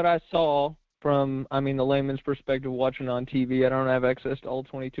what I saw from, the layman's perspective watching on TV. I don't have access to all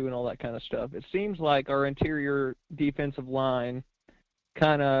 22 and all that kind of stuff. It seems like our interior defensive line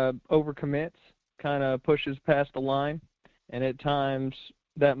kind of overcommits, kind of pushes past the line, and at times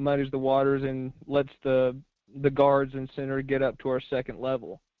that muddies the waters and lets the guards and center get up to our second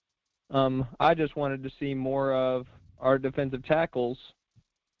level. I just wanted to see more of our defensive tackles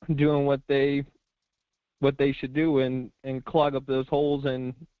doing what they should do and clog up those holes.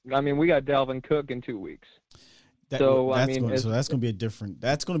 And we got Dalvin Cook in 2 weeks. That's going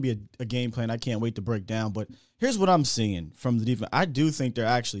to be a game plan I can't wait to break down. But here's what I'm seeing from the defense. I do think they're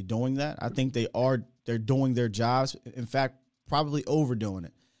actually doing that. I think they're doing their jobs. In fact, probably overdoing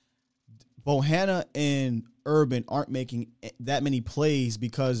it. Bohanna and Urban aren't making that many plays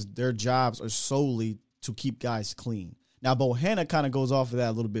because their jobs are solely to keep guys clean. Now, Bohanna kind of goes off of that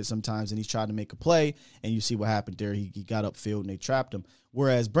a little bit sometimes, and he's trying to make a play, and you see what happened there. He got upfield, and they trapped him.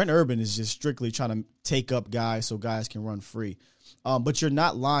 Whereas Brent Urban is just strictly trying to take up guys so guys can run free. But you're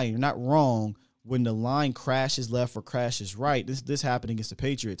not lying. You're not wrong when the line crashes left or crashes right. This happened against the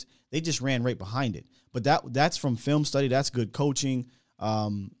Patriots. They just ran right behind it. But that's from film study. That's good coaching.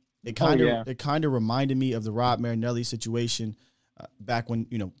 It kind of reminded me of the Rob Marinelli situation back when,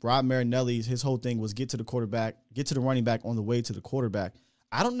 Rob Marinelli, his whole thing was get to the running back on the way to the quarterback.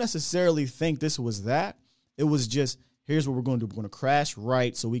 I don't necessarily think this was that. It was just, here's what we're going to do. We're going to crash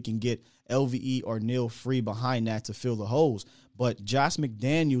right so we can get LVE or Neil free behind that to fill the holes. But Josh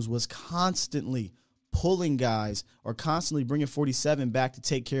McDaniels was constantly pulling guys or constantly bringing 47 back to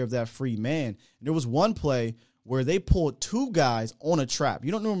take care of that free man. And there was one play where they pulled two guys on a trap.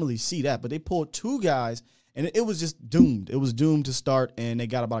 You don't normally see that, but they pulled two guys, and it was just doomed. It was doomed to start, and they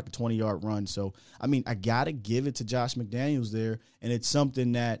got about a 20-yard run. So, I got to give it to Josh McDaniels there, and it's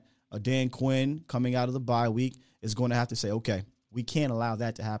something that Dan Quinn, coming out of the bye week, is going to have to say, okay, we can't allow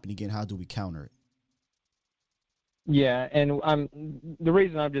that to happen again. How do we counter it? Yeah, and the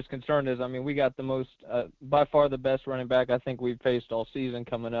reason I'm just concerned is, we got the most, by far the best running back I think we've faced all season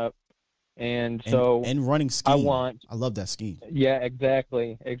coming up. And running scheme. I love that scheme. Yeah,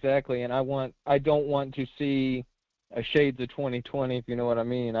 exactly. And I don't want to see a shades of 2020, if you know what I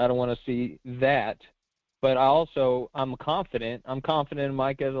mean. I don't want to see that. But I'm confident. I'm confident in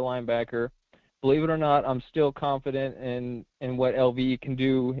Mike as a linebacker. Believe it or not, I'm still confident in what LVE can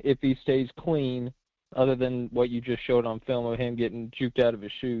do if he stays clean, other than what you just showed on film of him getting juked out of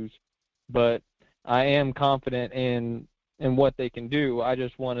his shoes. But I am confident in what they can do. I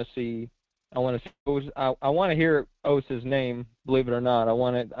just want to see. I want to hear Osa's name, believe it or not.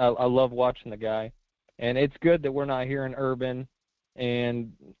 I love watching the guy, and it's good that we're not hearing Urban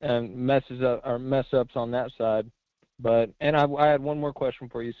and mess ups on that side. But I had one more question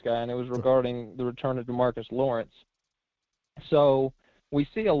for you, Sky, and it was regarding the return of DeMarcus Lawrence. So we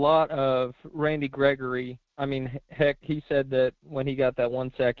see a lot of Randy Gregory. Heck, he said that when he got that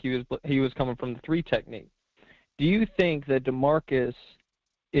one sack, he was coming from the 3 technique. Do you think that DeMarcus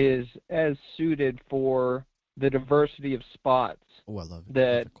is as suited for the diversity of spots I love it.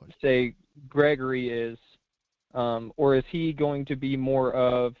 that, say, Gregory is Or is he going to be more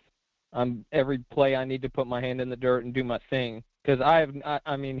of every play I need to put my hand in the dirt and do my thing? Because I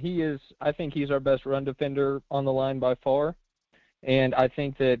think he's our best run defender on the line by far. And I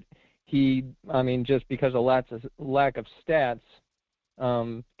think that just because of lack of stats,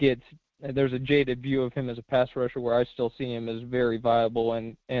 there's a jaded view of him as a pass rusher where I still see him as very viable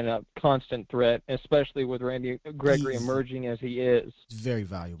and a constant threat, especially with Randy Gregory emerging as he is. Very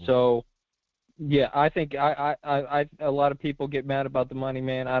valuable. So, yeah, I think a lot of people get mad about the money,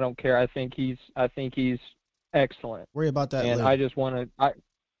 man. I don't care. I think he's excellent. Worry about that and later. I just want to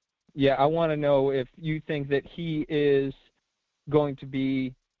I want to know if you think that he is going to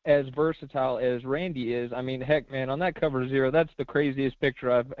be as versatile as Randy is. I mean, heck, man, on that cover 0, that's the craziest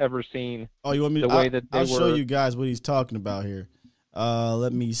picture I've ever seen. Oh, you want me? I'll show you guys what he's talking about here.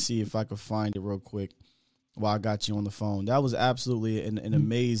 Let me see if I can find it real quick while I got you on the phone. That was absolutely an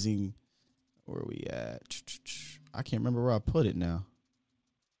amazing. Where are we at? I can't remember where I put it now.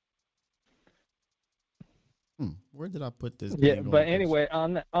 Where did I put this? Yeah, but anyway,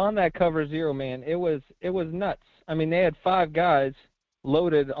 on that cover 0, man, it was nuts. I mean, they had 5 guys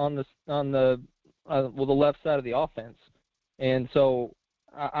loaded on the left side of the offense, and so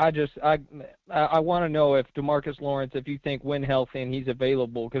I want to know if DeMarcus Lawrence, if you think when healthy and he's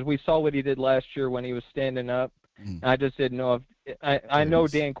available, because we saw what he did last year when he was standing up. I just didn't know if I know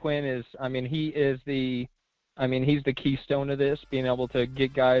Dan Quinn is. I mean, he's the keystone of this, being able to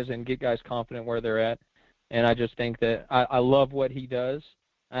get guys confident where they're at. And I just think that I love what he does.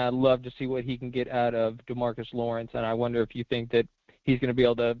 I'd love to see what he can get out of DeMarcus Lawrence, and I wonder if you think that he's going to be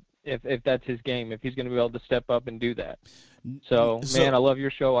able to, if that's his game, if he's going to be able to step up and do that. So, man, I love your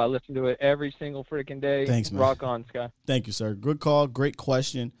show. I listen to it every single freaking day. Thanks, man. Rock on, Sky. Thank you, sir. Good call. Great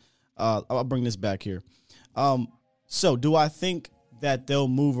question. I'll bring this back here. So do I think that they'll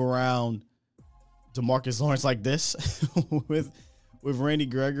move around DeMarcus Lawrence like this with Randy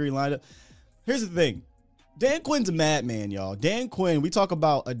Gregory lined up? Here's the thing. Dan Quinn's a madman, y'all. Dan Quinn, we talk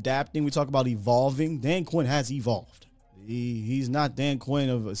about adapting, we talk about evolving. Dan Quinn has evolved. He's not Dan Quinn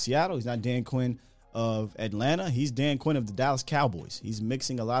of Seattle. He's not Dan Quinn of Atlanta. He's Dan Quinn of the Dallas Cowboys. He's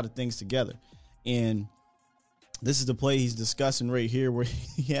mixing a lot of things together. And this is the play he's discussing right here where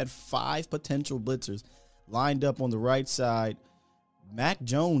he had 5 potential blitzers lined up on the right side. Mac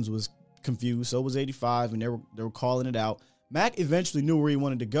Jones was confused, so was 85, and they were calling it out. Mac eventually knew where he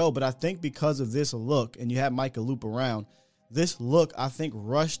wanted to go, but I think because of this look, and you had Micah loop around, this look, I think,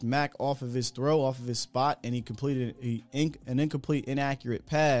 rushed Mac off of his throw, off of his spot, and he completed an incomplete, inaccurate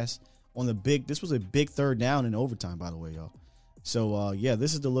pass on this was a big 3rd down in overtime, by the way, y'all. So,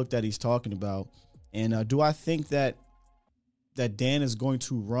 this is the look that he's talking about. And do I think that Dan is going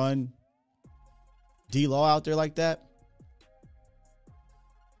to run D-Law out there like that?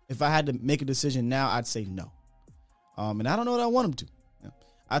 If I had to make a decision now, I'd say no. And I don't know that I want him to.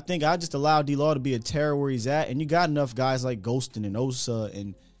 I think I just allow D-Law to be a terror where he's at, and you got enough guys like Ghostin and Osa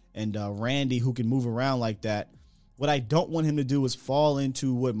and Randy who can move around like that. What I don't want him to do is fall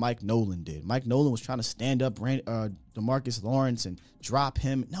into what Mike Nolan did. Mike Nolan was trying to stand up DeMarcus Lawrence and drop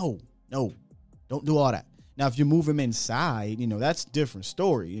him. No, don't do all that. Now, if you move him inside, that's a different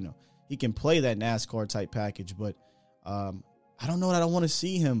story. He can play that NASCAR type package, but I don't know that I want to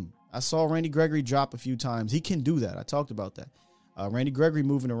see him. I saw Randy Gregory drop a few times. He can do that. I talked about that. Randy Gregory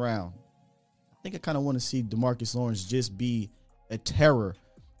moving around. I think I kind of want to see DeMarcus Lawrence just be a terror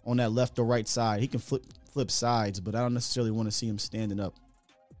on that left or right side. He can flip sides, but I don't necessarily want to see him standing up.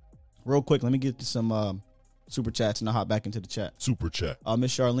 Real quick, let me get to some super chats and I'll hop back into the chat. Super chat.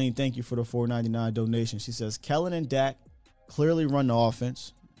 Miss Charlene, thank you for the $4.99 donation. She says, Kellen and Dak clearly run the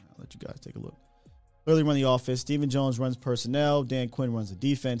offense. I'll let you guys take a look. Clearly run the offense. Stephen Jones runs personnel. Dan Quinn runs the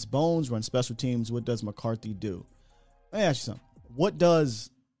defense. Bones runs special teams. What does McCarthy do? Let me ask you something. What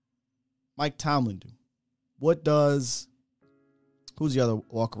does Mike Tomlin do? Who's the other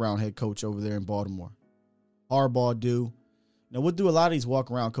walk-around head coach over there in Baltimore? Harbaugh do. Now, what do a lot of these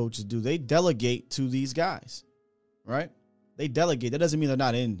walk-around coaches do? They delegate to these guys, right? They delegate. That doesn't mean they're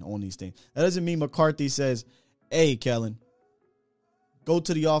not in on these things. That doesn't mean McCarthy says, hey, Kellen, go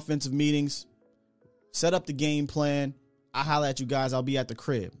to the offensive meetings, set up the game plan. I'll holler at you guys. I'll be at the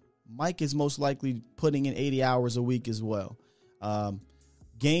crib. Mike is most likely putting in 80 hours a week as well.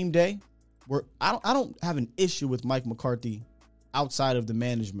 Game day, where I don't have an issue with Mike McCarthy outside of the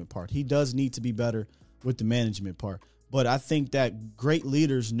management part. He does need to be better with the management part. But I think that great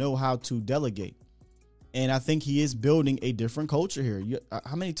leaders know how to delegate. And I think he is building a different culture here.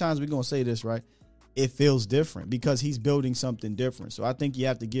 How many times are we going to say this, right? It feels different because he's building something different. So I think you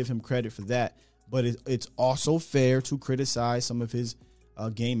have to give him credit for that. But it's also fair to criticize some of his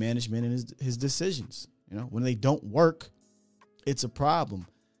game management and his decisions. You know, when they don't work, it's a problem.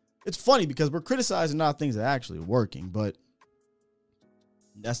 It's funny because we're criticizing not things that are actually working, but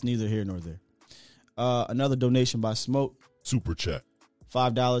that's neither here nor there. Another donation by Smoke. Super chat.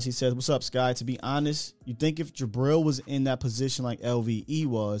 $5. He says, "What's up, Sky? To be honest, you think if Jabril was in that position like LVE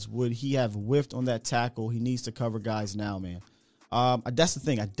was, would he have whiffed on that tackle? He needs to cover guys now, man." That's the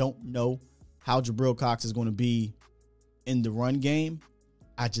thing. I don't know how Jabril Cox is going to be in the run game.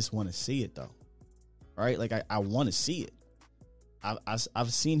 I just want to see it, though. Right? Like, I want to see it.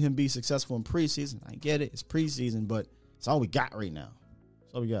 I've seen him be successful in preseason. I get it. It's preseason, but it's all we got right now.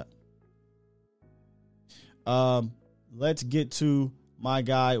 That's all we got. Let's get to my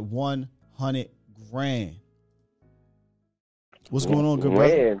guy, 100 grand. What's going on, good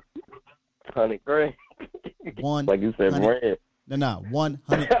brother? 100 grand. Like you said, brand. No,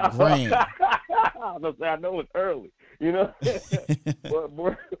 100 grand. I know it's early, you know. but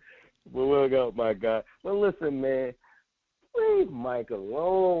we'll go, my guy. But listen, man, leave Mike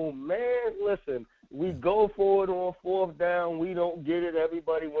alone, man. Listen, we go for it on fourth down. We don't get it.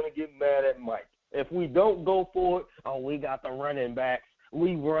 Everybody want to get mad at Mike. If we don't go for it, we got the running backs.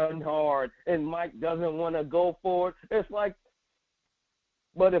 We run hard, and Mike doesn't want to go for it. It's like,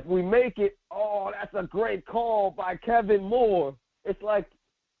 but if we make it, that's a great call by Kevin Moore. It's like,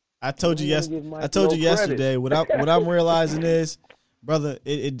 I told you yesterday. What I'm realizing is, brother,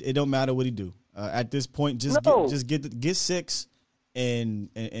 it don't matter what he do. At this point, just get 6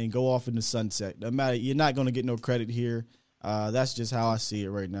 and go off in the sunset. No matter, you're not going to get no credit here. That's just how I see it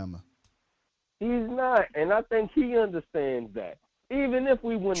right now, man. He's not, and I think he understands that. Even if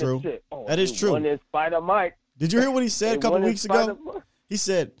we win the shit, that is true. Won in spite of Mike. Did you hear what he said a couple weeks ago? He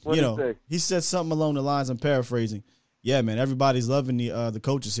said, he said something along the lines. I'm paraphrasing. Yeah, man, everybody's loving the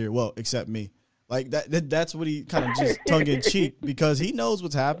coaches here. Well, except me. Like that's what he kind of just tongue in cheek, because he knows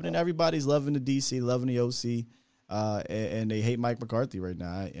what's happening. Everybody's loving the DC, loving the OC, and they hate Mike McCarthy right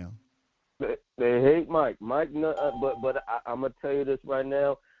now. They hate Mike. But I'm gonna tell you this right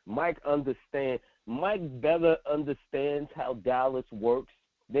now. Mike understands. Mike better understands how Dallas works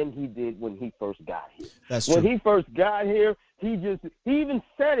than he did when he first got here. That's true. When he first got here, he even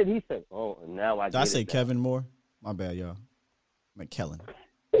said it. He said, now I get it. Did I say Kevin Moore? My bad, y'all. McKellen.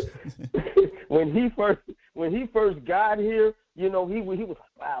 When he first got here, he was like,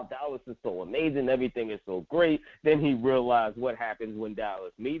 wow, Dallas is so amazing. Everything is so great. Then he realized what happens when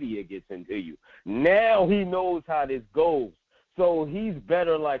Dallas media gets into you. Now he knows how this goes. So he's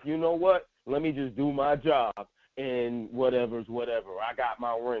better like, you know what? Let me just do my job, and whatever's whatever. I got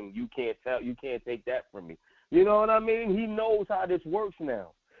my ring. You can't take that from me. You know what I mean? He knows how this works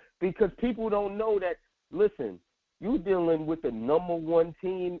now, because people don't know that. Listen, you're dealing with the number one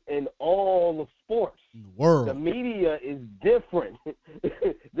team in all of sports. In the world. The media is different.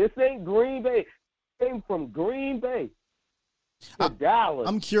 This ain't Green Bay. It came from Green Bay to Dallas.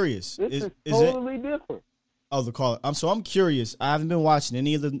 I'm curious. This is totally different. Oh, the caller. I'm curious. I haven't been watching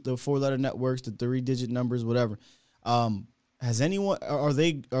any of the four-letter networks, the 3-digit numbers, whatever. Has anyone? Are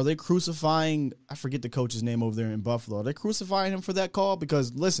they crucifying? I forget the coach's name over there in Buffalo. Are they crucifying him for that call?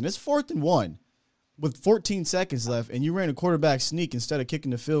 Because listen, it's 4th and 1 with 14 seconds left, and you ran a quarterback sneak instead of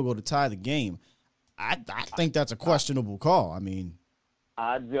kicking the field goal to tie the game. I think that's a questionable call. I mean,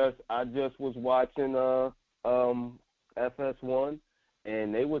 I just was watching FS1.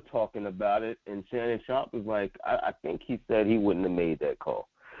 And they were talking about it, and Shannon Sharp was like, I think he said he wouldn't have made that call.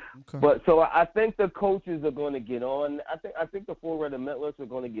 Okay. But so I think the coaches are going to get on. I think the four-letter networks are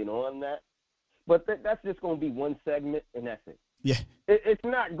going to get on that. But that's just going to be one segment, and that's it. Yeah. It's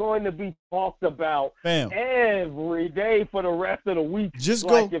not going to be talked about every day for the rest of the week. Just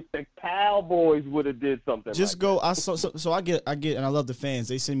like go. If the Cowboys would have did something. Just like go. That. So I get, and I love the fans.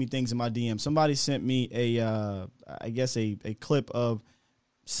 They send me things in my DM. Somebody sent me a clip of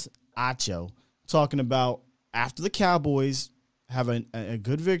Acho talking about after the Cowboys have a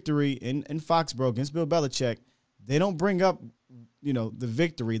good victory in Foxborough against Bill Belichick, they don't bring up, the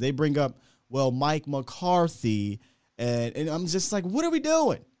victory. They bring up, Mike McCarthy. And I'm just like, what are we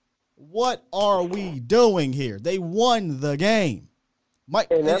doing? What are we doing here? They won the game.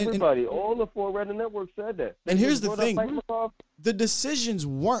 Everybody, all the four-letter networks said that. And here's the thing. The decisions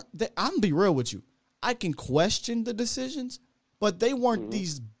weren't – I'm going to be real with you. I can question the decisions, but they weren't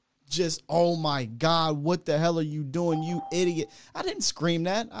these just, oh, my God, what the hell are you doing, you idiot. I didn't scream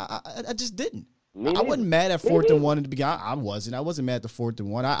that. I just didn't. I wasn't mad at 4th and 1 at the beginning. I wasn't mad at the 4th and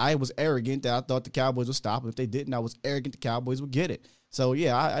 1. I was arrogant that I thought the Cowboys would stop. If they didn't, I was arrogant the Cowboys would get it. So,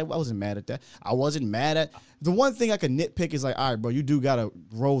 yeah, I wasn't mad at that. I wasn't mad at – the one thing I could nitpick is like, all right, bro, you do got to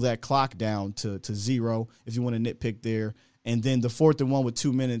roll that clock down to 0 if you want to nitpick there. And then the 4th and 1 with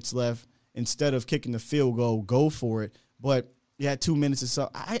 2 minutes left, instead of kicking the field goal, go for it. But you had 2 minutes or so.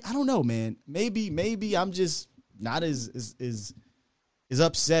 I don't know, man. Maybe I'm just not as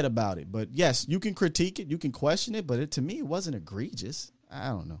upset about it. But yes, you can critique it, you can question it, but to me, it wasn't egregious. I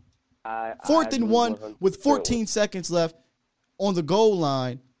don't know. Fourth and 1 with 14 seconds left on the goal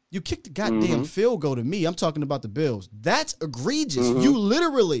line. You kicked the goddamn field goal to me. I'm talking about the Bills. That's egregious. You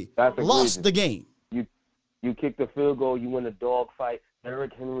literally lost the game. You kick the field goal. You win a dogfight.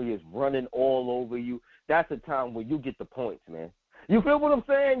 Derrick Henry is running all over you. That's a time where you get the points, man. You feel what I'm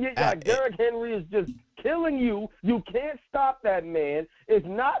saying? Derrick Henry is just killing you. You can't stop that man. It's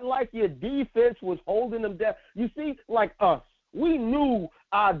not like your defense was holding them down. You see, like us, we knew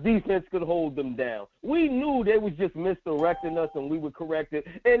our defense could hold them down. We knew they was just misdirecting us, and we would correct it.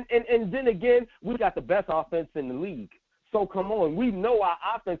 And then again, we got the best offense in the league. So come on, we know our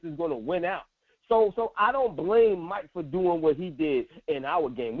offense is going to win out. So I don't blame Mike for doing what he did in our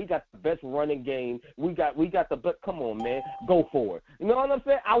game. We got the best running game. We got the best. Come on, man, go for it. You know what I'm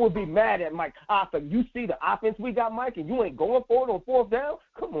saying? I would be mad at Mike. You see the offense we got, Mike, and you ain't going for it on fourth down?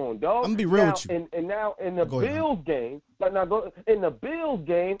 Come on, dog. I'm gonna be real with you. And now in the Bills game,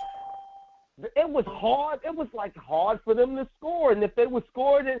 it was hard. It was like hard for them to score, and if they would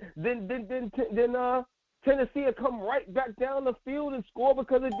score, then Tennessee would come right back down the field and score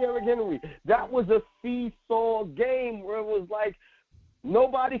because of Derrick Henry. That was a seesaw game where it was like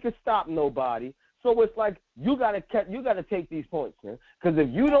nobody could stop nobody. So it's like you gotta take these points, man. Because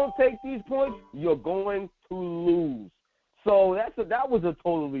if you don't take these points, you're going to lose. So that was a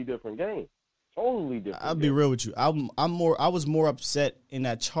totally different game. Totally different. I'll be real with you. I was more upset in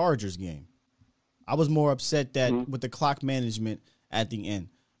that Chargers game. I was more upset that with the clock management at the end.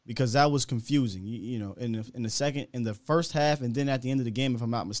 Because that was confusing, you know, in the first half, and then at the end of the game, if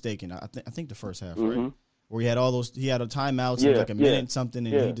I'm not mistaken, I think the first half, right, where he had he had a timeout, like a minute something,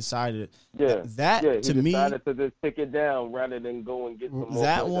 and he decided that to me, he decided to just pick it down rather than go and get some more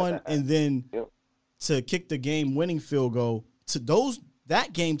that points one, and then to kick the game-winning field goal.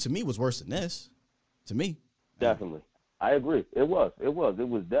 That game to me was worse than this. To me, definitely, I agree. It was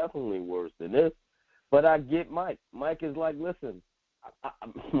definitely worse than this. But I get Mike. Mike is like, listen.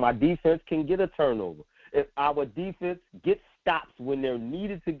 My defense can get a turnover. If our defense gets stops when they're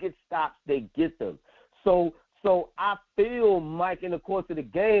needed to get stops, they get them. So I feel Mike in the course of the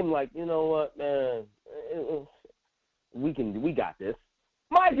game, like, you know what, man, we got this.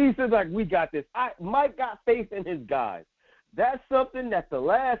 My defense, like, we got this. Mike got faith in his guys. That's something that the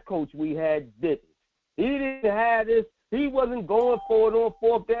last coach we had didn't. He didn't have this. He wasn't going for it on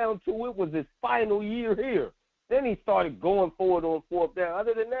fourth down till it was his final year here. Then he started going forward on fourth down.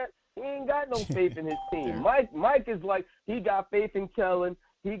 Other than that, he ain't got no faith in his team. Mike is like, he got faith in Kellen,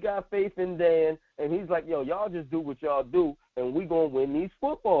 he got faith in Dan, and he's like, yo, y'all just do what y'all do, and we gonna win these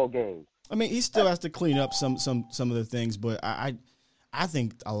football games. I mean, he still has to clean up some of the things, but I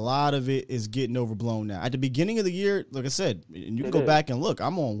think a lot of it is getting overblown now. At the beginning of the year, like I said, and you can go back and look,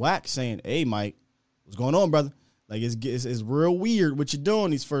 I'm on wax saying, hey, Mike, what's going on, brother? Like, it's real weird what you're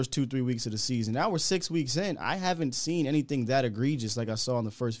doing these first 2-3 weeks of the season. Now we're 6 weeks in. I haven't seen anything that egregious like I saw in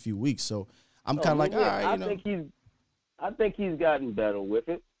the first few weeks. So I'm kind of like, all right, you know. I think he's gotten better with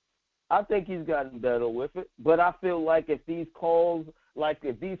it. But I feel like if these calls,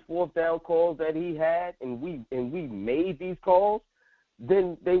 if these fourth down calls that he had, and we made these calls,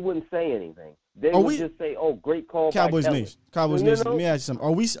 then they wouldn't say anything. They would just say, "Oh, great call, Cowboys by Nation." Cowboys Nation. Let me ask you something.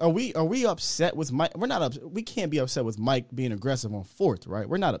 Are we upset with Mike? We're not upset. We can't be upset with Mike being aggressive on fourth, right?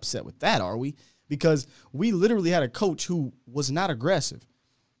 We're not upset with that, are we? Because we literally had a coach who was not aggressive.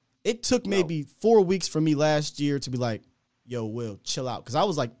 It took maybe 4 weeks for me last year to be like, "Yo, Will, chill out," because I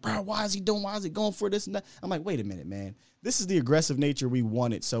was like, "Bro, why is he going for this and that?" I'm like, "Wait a minute, man. This is the aggressive nature we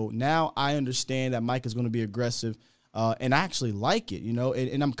wanted." So now I understand that Mike is going to be aggressive. And I actually like it, you know,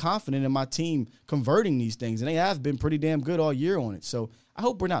 and I'm confident in my team converting these things, and they have been pretty damn good all year on it. So I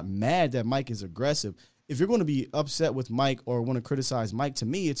hope we're not mad that Mike is aggressive. If you're going to be upset with Mike or want to criticize Mike, to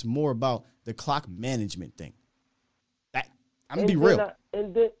me, it's more about the clock management thing. I'm going to be real.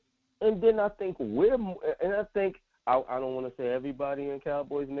 And then I think I don't want to say everybody in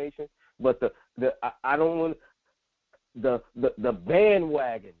Cowboys Nation, but I don't want the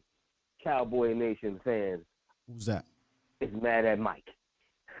bandwagon Cowboy Nation fans. Who's that? Is mad at Mike.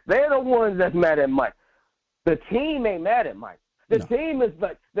 They're the ones that's mad at Mike. The team ain't mad at Mike. The team is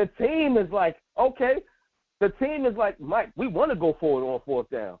like, okay. The team is like, Mike, we want to go forward on fourth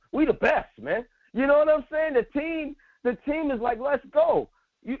down. We the best, man. You know what I'm saying? The team is like, let's go.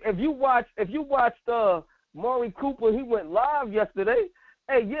 If you watched Maury Cooper, he went live yesterday.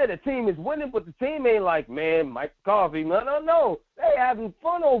 Hey, yeah, the team is winning, but the team ain't like, man, Mike Coffey. No. They having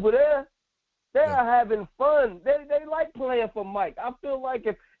fun over there. They are having fun. They like playing for Mike. I feel like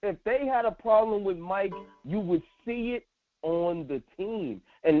if they had a problem with Mike, you would see it on the team.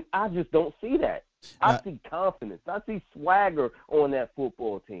 And I just don't see that. I see confidence. I see swagger on that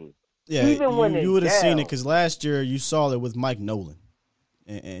football team. Yeah, even when you would have seen it because last year you saw it with Mike Nolan.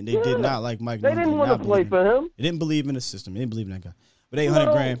 And they did not like Mike Nolan. They didn't want to play for him. They didn't believe in the system. They didn't believe in that guy. But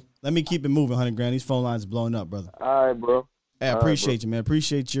 800 grand. Let me keep it moving, 100 grand. These phone lines are blowing up, brother. All right, bro. Hey, I appreciate you, man.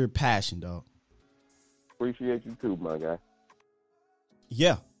 Appreciate your passion, dog. Appreciate you too, my guy.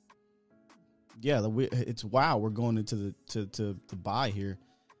 Yeah. Yeah, it's wow. We're going into the to buy here,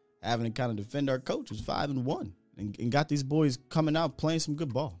 having to kind of defend our coach who's 5-1 and got these boys coming out playing some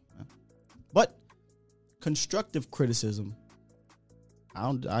good ball. Man. But constructive criticism,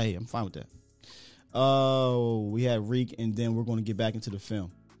 I'm fine with that. We had Reek, and then we're going to get back into the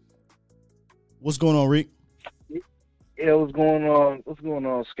film. What's going on, Reek? Yeah, what's going on? What's going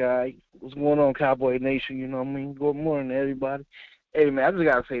on, Sky? What's going on, Cowboy Nation? You know what I mean? Good morning, everybody. Hey, man, I just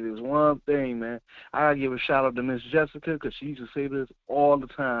got to say this one thing, man. I got to give a shout-out to Miss Jessica because she used to say this all the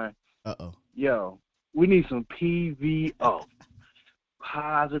time. Uh-oh. Yo, we need some PVO,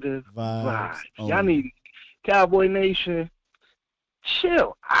 positive vibes. Y'all need Cowboy Nation,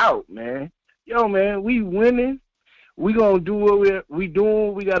 chill out, man. Yo, man, we winning. We going to do what we doing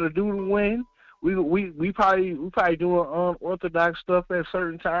what we got to do to win. We probably doing unorthodox stuff at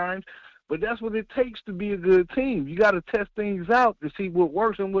certain times, but that's what it takes to be a good team. You got to test things out to see what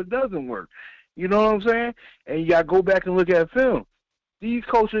works and what doesn't work. You know what I'm saying? And you got to go back and look at film. These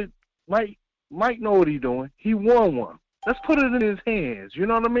coaches might know what he's doing. He won one. Let's put it in his hands. You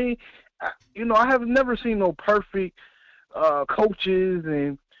know what I mean? I have never seen no perfect coaches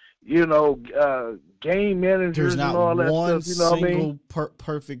and game managers and all that stuff. You know what I mean? There's not one single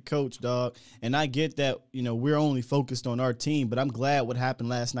perfect coach, dog. And I get that, we're only focused on our team, but I'm glad what happened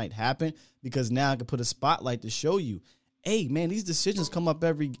last night happened because now I can put a spotlight to show you, hey, man, these decisions come up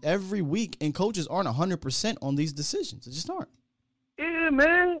every week, and coaches aren't 100% on these decisions. They just aren't. Yeah,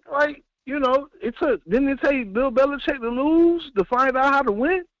 man. Like, didn't it take Bill Belichick to lose to find out how to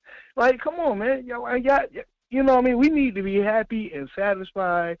win? Like, come on, man. You know what I mean? We need to be happy and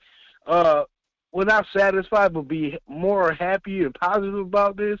satisfied. Well, not satisfied, but be more happy and positive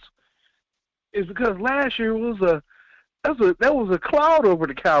about this. Is because last year that was a cloud over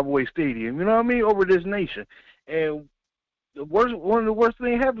the Cowboy Stadium. You know what I mean? Over this nation, and one of the worst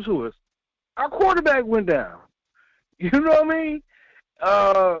things happened to us. Our quarterback went down. You know what I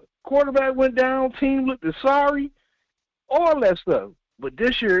mean? Quarterback went down. Team looked sorry. All that stuff. But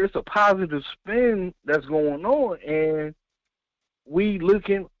this year, it's a positive spin that's going on, and we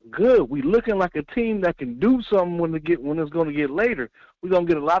looking good. We looking like a team that can do something when it's going to get later. We're going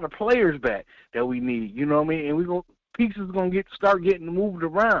to get a lot of players back that we need. You know what I mean? And pieces going to start getting moved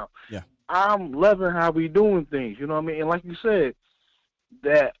around. Yeah. I'm loving how we doing things. You know what I mean? And like you said,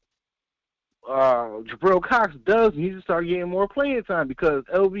 that Jabril Cox does need to start getting more playing time because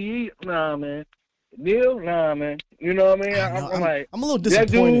LVE, nah, man. Neil, nah, man. You know what I mean? I'm a little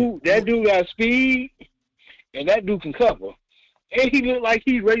disappointed. That dude got speed, and that dude can cover. And he looked like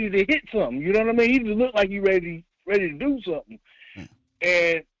he's ready to hit something. You know what I mean? He just looked like he's ready to do something.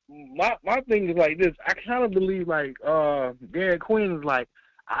 And my thing is like this. I kind of believe like Dan Quinn is like,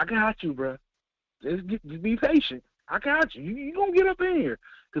 I got you, bro. Just be patient. I got you. You gonna get up in here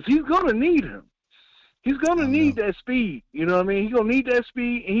because he's gonna need him. He's gonna need that speed. You know what I mean? He's gonna need that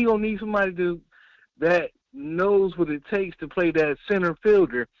speed, and he's gonna need somebody that knows what it takes to play that center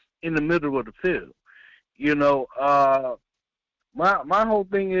fielder in the middle of the field. You know, my whole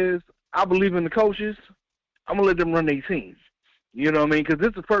thing is I believe in the coaches. I'm going to let them run their team. You know what I mean? Because this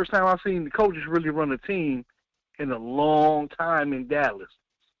is the first time I've seen the coaches really run a team in a long time in Dallas.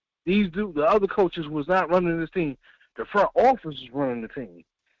 The other coaches was not running this team. The front office was running the team.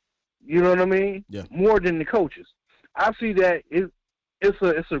 You know what I mean? Yeah. More than the coaches. I see that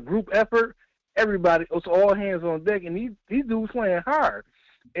it's a group effort. Everybody, it's all hands on deck, and these dudes playing hard.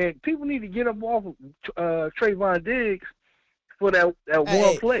 And people need to get up off of Trayvon Diggs for that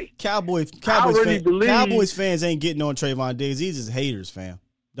one play. Cowboys fans ain't getting on Trayvon Diggs. He's just haters, fam.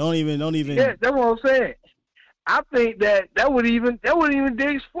 Don't even. Yeah, that's what I'm saying. I think that would even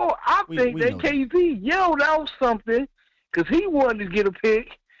Diggs' fault. I think that KZ yelled out something because he wanted to get a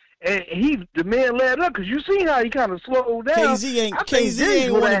pick. And the man led up because you see how he kind of slowed down. KZ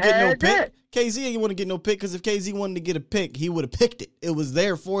ain't want to get no pick. KZ ain't want to get no pick because if KZ wanted to get a pick, he would have picked it. It was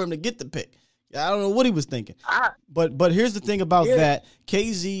there for him to get the pick. I don't know what he was thinking. But here's the thing about that.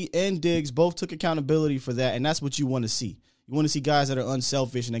 KZ and Diggs both took accountability for that, and that's what you want to see. You want to see guys that are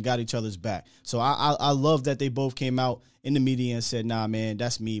unselfish and that got each other's back. So I love that they both came out in the media and said, nah, man,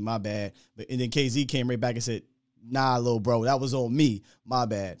 that's me, my bad. And then KZ came right back and said, nah, little bro, that was on me, my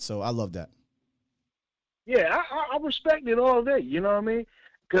bad. So I love that. Yeah, I respect it all day, you know what I mean?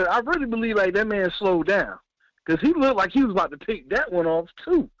 Because I really believe like that man slowed down. Because he looked like he was about to pick that one off,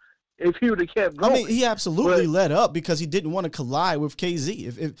 too, if he would have kept going. I mean, he absolutely let up because he didn't want to collide with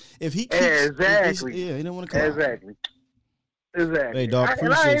KZ. If he keeps... Exactly. He didn't want to collide. Exactly. Hey, dog,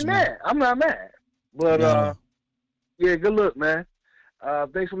 And I ain't mad. I'm not mad. But, yeah, good luck, man.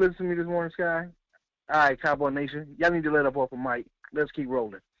 Thanks for listening to me this morning, Sky. All right, Cowboy Nation. Y'all need to let up off of Mike. Let's keep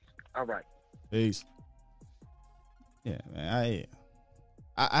rolling. All right. Peace. Yeah, man.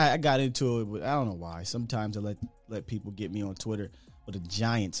 I got into it, but I don't know why. Sometimes I let people get me on Twitter with a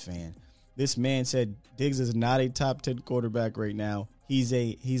Giants fan. This man said Diggs is not a top 10 quarterback right now. He's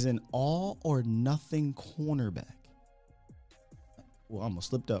an all or nothing cornerback. Well, I almost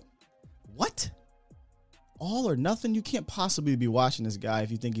slipped up. What? All or nothing? You can't possibly be watching this guy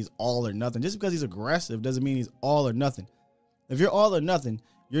if you think he's all or nothing. Just because he's aggressive doesn't mean he's all or nothing. If you're all or nothing,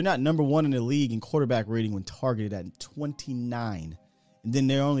 you're not number one in the league in quarterback rating when targeted at 29. And then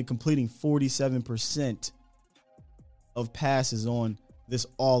they're only completing 47% of passes on this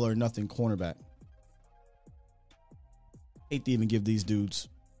all or nothing cornerback. Hate to even give these dudes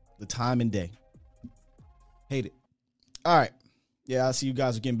the time and day. Hate it. All right. Yeah, I see you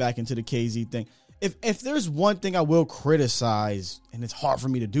guys are getting back into the KZ thing. If there's one thing I will criticize, and it's hard for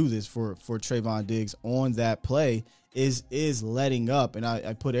me to do this for Trayvon Diggs on that play, is letting up. And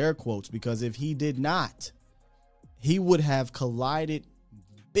I put air quotes because if he did not, he would have collided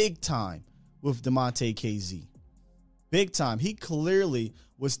big time with DeMonte KZ. Big time. He clearly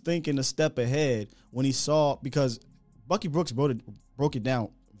was thinking a step ahead when he saw, because Bucky Brooks broke it down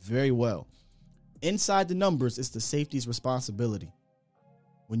very well. Inside the numbers, it's the safety's responsibility.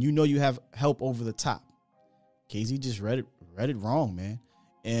 When you know you have help over the top. KZ just read it wrong, man.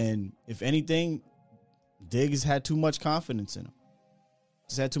 And if anything, Diggs had too much confidence in him.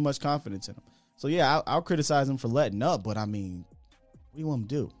 Just had too much confidence in him. So, yeah, I'll criticize him for letting up, but, I mean, what do you want him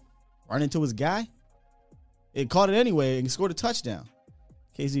to do? Run into his guy? It caught it anyway and scored a touchdown.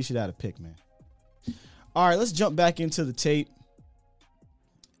 KZ should have a pick, man. All right, let's jump back into the tape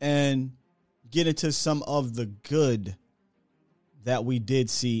and get into some of the good that we did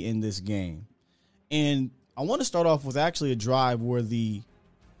see in this game. And I want to start off with actually a drive where the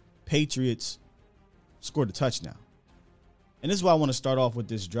Patriots scored a touchdown. And this is why I want to start off with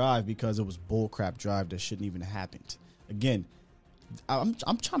this drive, because it was bullcrap drive that shouldn't even have happened. Again, I'm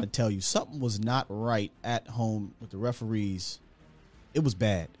trying to tell you, something was not right at home with the referees. It was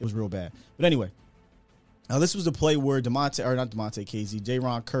bad. It was real bad. But anyway, now this was the play where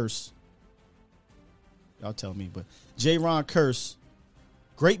J-Ron Curse, y'all tell me, but J-Ron Curse,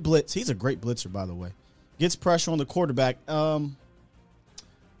 great blitz. He's a great blitzer, by the way. Gets pressure on the quarterback. The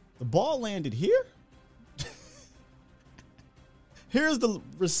ball landed here. Here's the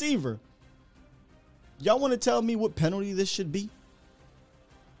receiver. Y'all want to tell me what penalty this should be?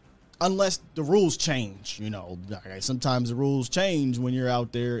 Unless the rules change, you know. Sometimes the rules change when you're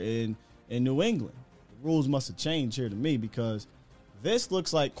out there in New England. The rules must have changed here to me, because this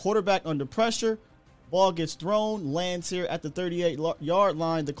looks like quarterback under pressure. Ball gets thrown, lands here at the 38-yard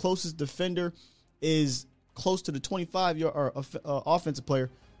line. The closest defender is close to the 25-yard, or offensive player,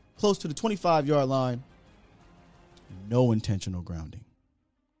 close to the 25-yard line. No intentional grounding.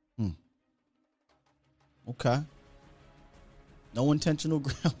 Okay. No intentional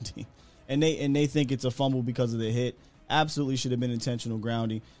grounding. And they think it's a fumble because of the hit. Absolutely should have been intentional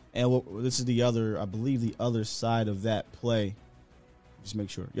grounding. And this is the other, I believe, the other side of that play. Just make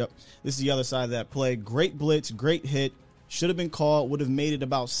sure. Yep. This is the other side of that play. Great blitz, great hit. Should have been called. Would have made it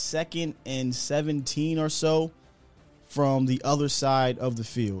about 2nd and 17 or so from the other side of the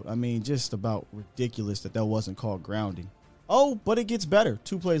field. I mean, just about ridiculous that wasn't called grounding. Oh, but it gets better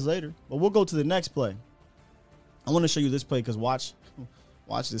 2 plays later. But we'll go to the next play. I want to show you this play because watch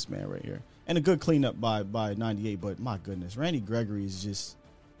this man right here. And a good cleanup by 98, but my goodness, Randy Gregory is just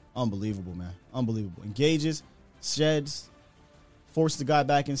unbelievable, man. Unbelievable. Engages, sheds, forces the guy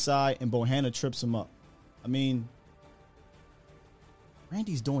back inside, and Bohanna trips him up. I mean,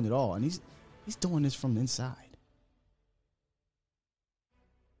 Randy's doing it all, and he's doing this from the inside.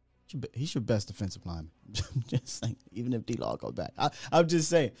 He's your best defensive lineman. Just saying, even if D-Law goes back. I'm just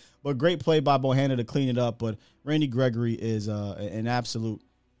saying. But great play by Bohanna to clean it up. But Randy Gregory is an absolute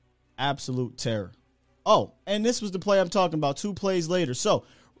terror. Oh, and this was the play I'm talking about 2 plays later. So,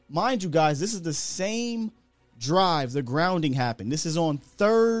 mind you guys, this is the same drive the grounding happened. This is on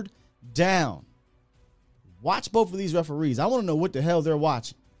 3rd down. Watch both of these referees. I want to know what the hell they're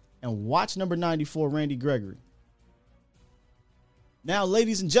watching. And watch number 94, Randy Gregory. Now,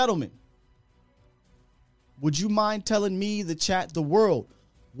 ladies and gentlemen, would you mind telling me, the chat, the world,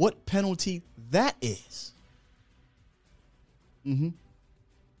 what penalty that is?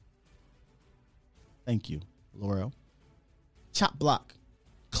 Thank you, Laurel. Chop block.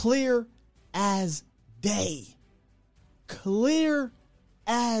 Clear as day. Clear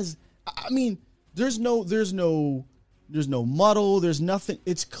as, I mean, there's no muddle. There's nothing.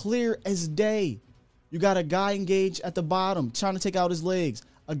 It's clear as day. You got a guy engaged at the bottom trying to take out his legs.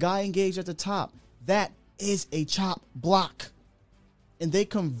 A guy engaged at the top. That is a chop block. And they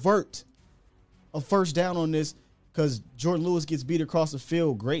convert a first down on this because Jordan Lewis gets beat across the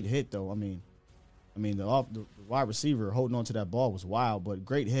field. Great hit, though. I mean, the wide receiver holding on to that ball was wild, but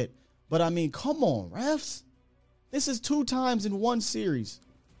great hit. But, I mean, come on, refs. This is 2 times in one series.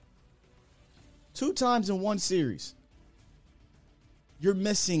 2 times in one series. You're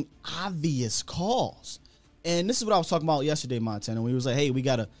missing obvious calls. And this is what I was talking about yesterday, Montana, when he was like, hey,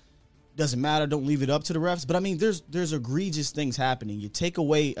 doesn't matter, don't leave it up to the refs. But, I mean, there's egregious things happening. You take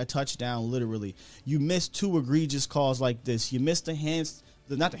away a touchdown, literally. You miss 2 egregious calls like this. You miss the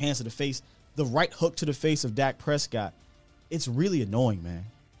right hook to the face of Dak Prescott. It's really annoying, man.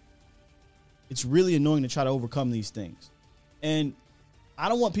 It's really annoying to try to overcome these things. And I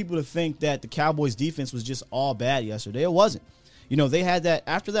don't want people to think that the Cowboys defense was just all bad yesterday. It wasn't. You know, they had that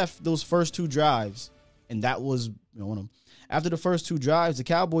after those first 2 drives, and that was one of them. After the first 2 drives, the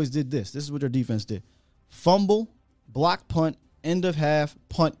Cowboys did this. This is what their defense did. Fumble, block punt, end of half,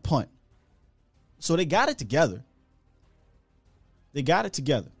 punt. So they got it together. And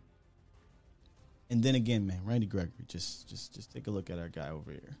then again, man, Randy Gregory, just take a look at our guy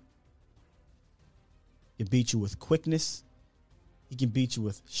over here. He can beat you with quickness. He can beat you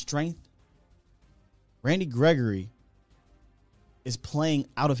with strength. Randy Gregory is playing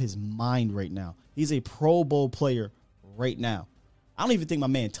out of his mind right now. He's a Pro Bowl player right now. I don't even think my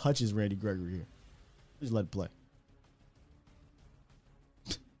man touches Randy Gregory here. Just let it play.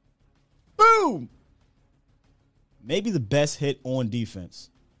 Boom! Maybe the best hit on defense.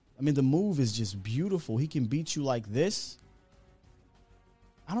 I mean, the move is just beautiful. He can beat you like this.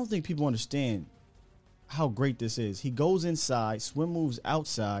 I don't think people understand how great this is. He goes inside, swim moves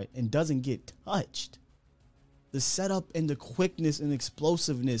outside, and doesn't get touched. The setup and the quickness and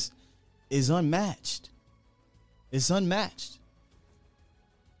explosiveness is unmatched. It's unmatched.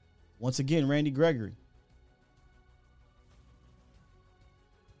 Once again, Randy Gregory.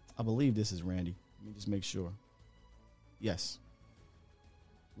 I believe this is Randy. Let me just make sure. Yes.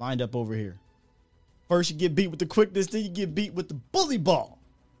 Lined up over here. First you get beat with the quickness, then you get beat with the bully ball.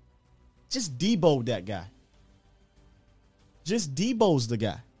 Just Debo'd that guy. Just Debo's the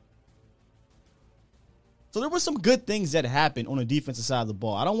guy. So there were some good things that happened on the defensive side of the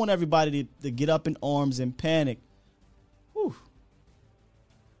ball. I don't want everybody to get up in arms and panic. Whew.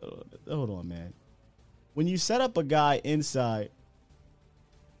 Hold on, man. When you set up a guy inside,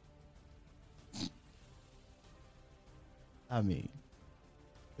 I mean,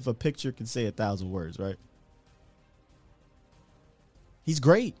 if a picture can say 1,000 words, right? He's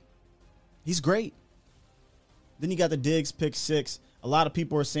great. He's great. Then you got the Diggs pick 6. A lot of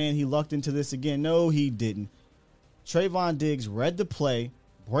people are saying he lucked into this again. No, he didn't. Trayvon Diggs read the play,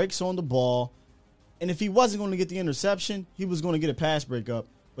 breaks on the ball, and if he wasn't going to get the interception, he was going to get a pass breakup,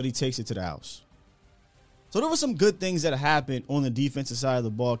 but he takes it to the house. So there were some good things that happened on the defensive side of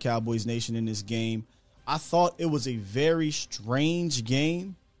the ball, Cowboys Nation, in this game. I thought it was a very strange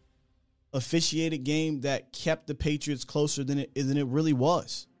game, officiated game that kept the Patriots closer than it really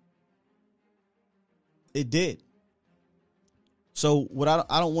was. It did. So what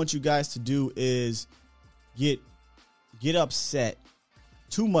I don't want you guys to do is get upset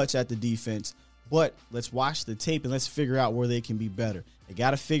too much at the defense, but let's watch the tape and let's figure out where they can be better. They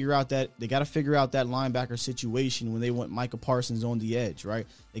got to figure out that linebacker situation when they want Micah Parsons on the edge, right?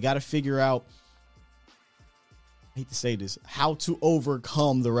 They got to figure out, I hate to say this, how to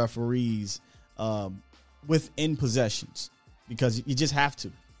overcome the referees within possessions, because you just have to.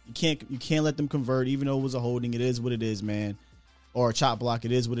 You can't let them convert, even though it was a holding. It is what it is, man. Or a chop block.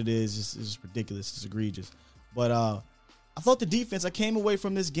 It is what it is. It's just ridiculous. It's egregious. But I thought the defense, I came away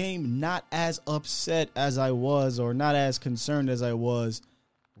from this game not as upset as I was, or not as concerned as I was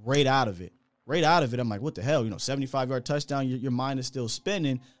right out of it. Right out of it, I'm like, what the hell? 75-yard touchdown, your mind is still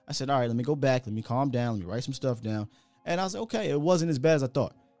spinning. I said, all right, let me go back. Let me calm down. Let me write some stuff down. And I was like, okay, it wasn't as bad as I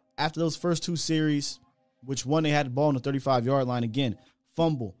thought. After those first 2 series, which one they had the ball on the 35-yard line again,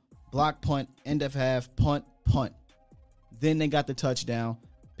 fumble, block punt, end of half, punt. Then they got the touchdown,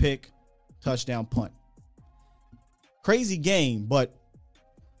 pick, touchdown, punt. Crazy game, but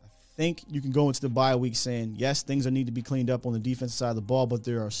I think you can go into the bye week saying, yes, things need to be cleaned up on the defensive side of the ball, but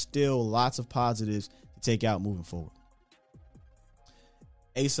there are still lots of positives to take out moving forward.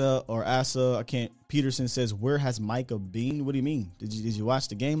 Peterson says, where has Micah been? What do you mean? Did you watch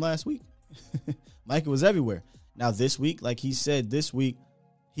the game last week? Micah was everywhere. Now this week, like he said, this week,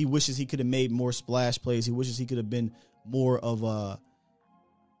 he wishes he could have made more splash plays. He wishes he could have been more of a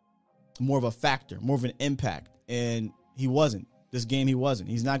factor, more of an impact. And he wasn't. This game, he wasn't.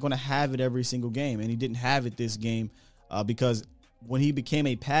 He's not going to have it every single game. And he didn't have it this game because when he became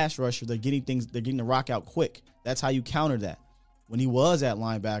a pass rusher, they're getting the rock out quick. That's how you counter that. When he was at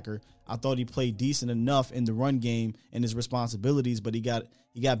linebacker, I thought he played decent enough in the run game and his responsibilities, but he got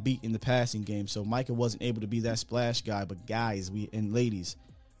beat in the passing game. So Micah wasn't able to be that splash guy. But guys, and ladies,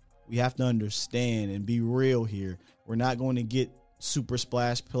 we have to understand and be real here. We're not going to get super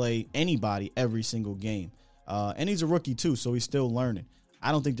splash play anybody every single game. And he's a rookie too, so he's still learning.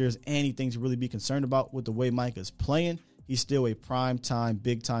 I don't think there's anything to really be concerned about with the way Micah's playing. He's still a prime-time,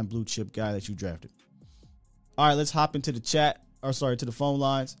 big-time blue-chip guy that you drafted. All right, let's hop into the to the phone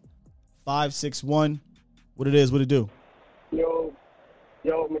lines. 561. What it is, what it do? Yo,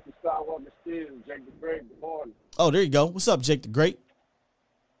 Mr. Skywalker Steel, Jake the Great, good morning. Oh, there you go. What's up, Jake the Great?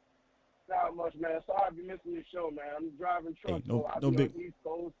 Not much, man. Sorry if you're missing your show, man. I'm driving truck, Hey, so I'll no be big, on the East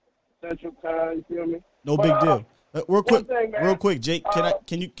Coast, Central Time, you feel me? no big deal. Real quick, Jake,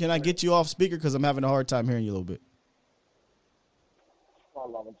 can I get you off speaker because I'm having a hard time hearing you a little bit.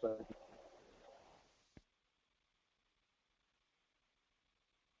 Hold on a second.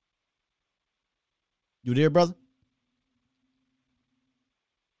 You there, brother?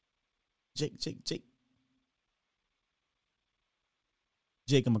 Jake.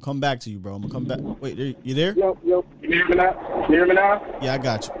 Jake, I'm going to come back to you, bro. I'm going to come back. Wait, you there? Yo. You hear me now? Yeah, I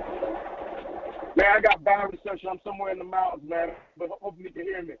got you. Man, I got bad reception. I'm somewhere in the mountains, man. But hopefully you can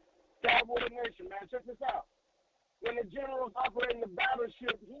hear me. Cowboy Nation, man. Check this out. When the general's operating the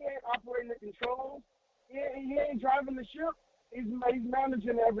battleship, he ain't operating the controls. He ain't driving the ship. He's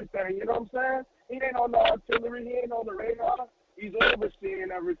managing everything. You know what I'm saying? He ain't on the artillery. He ain't on the radar. He's overseeing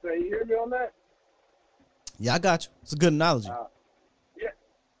everything. You hear me on that? Yeah, I got you. It's a good analogy. Yeah.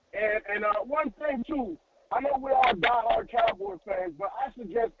 And one thing, too. I know we're all diehard Cowboy fans, but I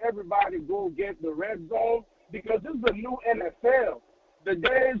suggest everybody go get the red zone because this is a new NFL. The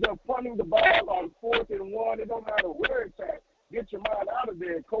days of punting the ball on 4th and 1, it don't matter where it's at. Get your mind out of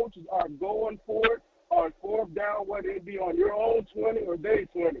there. Coaches are going for it on 4th down, whether it be on your own 20 or their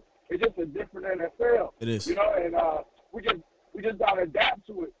 20. It's just a different NFL. It is. You know, and we just got to adapt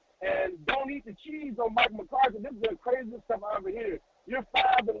to it. And don't eat the cheese on Mike McCarthy. This is the craziest stuff I ever hear. You're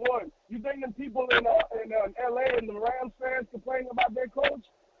 5-1. You think the people in L.A. and the Rams fans complaining about their coach?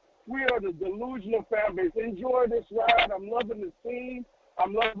 We are the delusional fan base. Enjoy this ride. I'm loving the team.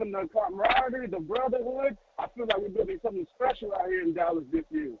 I'm loving the camaraderie, the brotherhood. I feel like we're building something special out here in Dallas this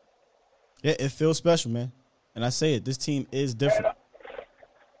year. Yeah, it feels special, man. And I say it, this team is different.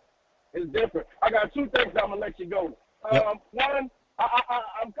 It's different. I got two things I'm going to let you go. One,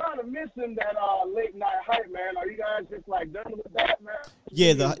 I'm kind of missing that late night hype, man. Are you guys just like done with that, man?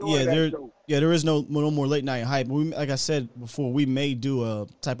 There is no more late night hype. Like I said before, we may do a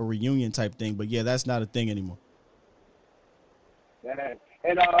type of reunion type thing, but yeah, that's not a thing anymore. Yeah.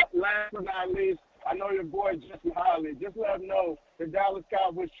 And last but not least, I know your boy Jesse Holly. Just let him know the Dallas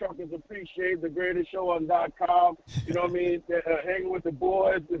Cowboys truckers appreciate the greatest show on .com. You know what I mean? Hanging with the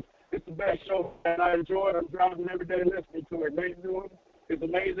boys. It's the best show, and I enjoy it. I'm driving every day listening to it. They do it. It's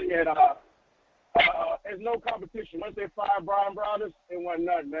amazing, and there's no competition. Once they fired Brian Brothers, it wasn't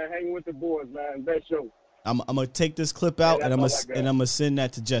nothing, man. Hanging with the boys, man. Best show. I'm gonna take this clip out and I'm gonna send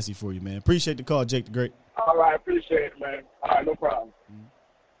that to Jesse for you, man. Appreciate the call, Jake the Great. All right, appreciate it, man. All right, no problem.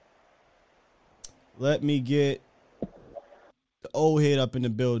 Let me get the old head up in the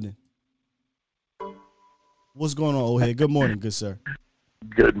building. What's going on, old head? Good morning, good sir.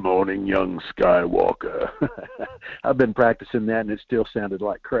 Good morning, young Skywalker. I've been practicing that, and it still sounded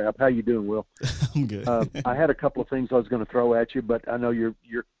like crap. How you doing, Will? I'm good. I had a couple of things I was going to throw at you, but I know you're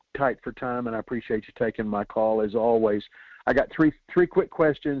tight for time, and I appreciate you taking my call as always. I got three quick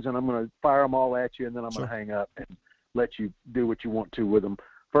questions, and I'm going to fire them all at you, and then I'm going to hang up and let you do what you want to with them.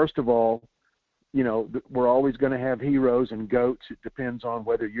 First of all, you know, we're always going to have heroes and goats. It depends on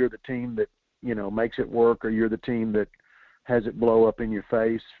whether you're the team that, you know, makes it work or you're the team that has it blow up in your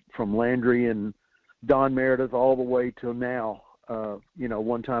face, from Landry and Don Meredith all the way till now. You know,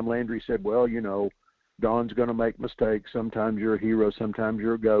 one time Landry said, well, you know, Don's going to make mistakes. Sometimes you're a hero, sometimes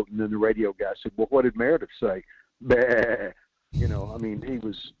you're a goat. And then the radio guy said, well, what did Meredith say? Bah. You know, I mean, it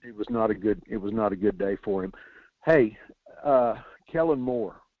was not a good day for him. Hey, Kellen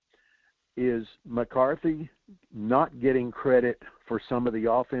Moore, is McCarthy not getting credit for some of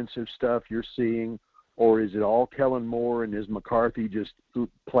the offensive stuff you're seeing, or is it all Kellen Moore, and is McCarthy just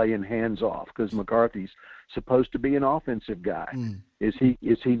playing hands off? Because McCarthy's supposed to be an offensive guy. Is he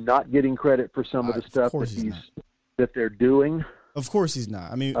not getting credit for some of the stuff that they're doing? Of course he's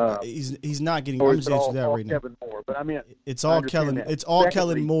not. I mean, he's not getting. Or I'm is just it answering that all right now. Kevin Moore? But I mean, It's all Kellen. that. It's all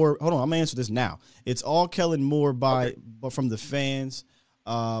Secondly, Kellen Moore. Hold on, I'm gonna answer this now. It's all Kellen Moore but from the fans.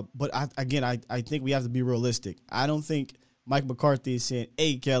 But I think we have to be realistic. I don't think Mike McCarthy is saying,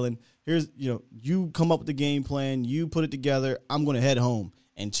 "Hey, Kellen, here's you come up with the game plan, you put it together. I'm gonna head home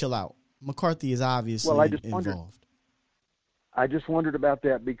and chill out." McCarthy is obviously involved. I just wondered about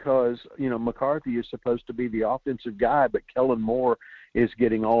that because, McCarthy is supposed to be the offensive guy, but Kellen Moore is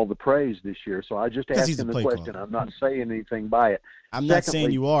getting all the praise this year. So I just asked him the question. I'm not saying anything by it. I'm not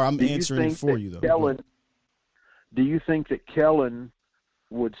saying you are. I'm answering it for you, though. Do you think that Kellen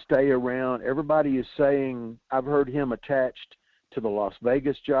would stay around? Everybody is saying, I've heard him attached to the Las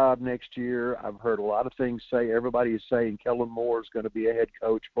Vegas job next year. I've heard a lot of things everybody is saying Kellen Moore is going to be a head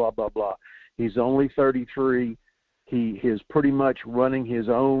coach, blah, blah, blah. He's only 33. He is pretty much running his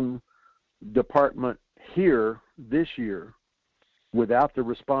own department here this year without the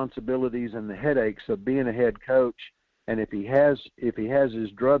responsibilities and the headaches of being a head coach. And if he has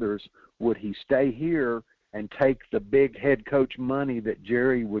his druthers, would he stay here and take the big head coach money that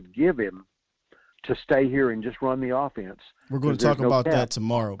Jerry would give him to stay here and just run the offense? We're going to talk about that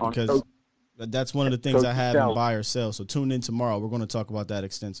tomorrow because that's one of the things I have in buy or sell. So tune in tomorrow. We're going to talk about that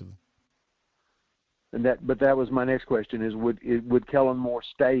extensively. But that was my next question: is would Kellen Moore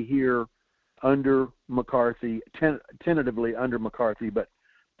stay here under McCarthy, tentatively under McCarthy, but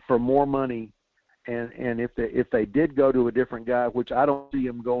for more money? And if they did go to a different guy, which I don't see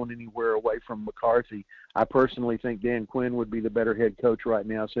him going anywhere away from McCarthy, I personally think Dan Quinn would be the better head coach right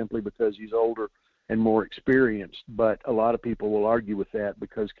now, simply because he's older and more experienced. But a lot of people will argue with that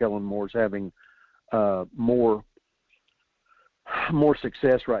because Kellen Moore's having more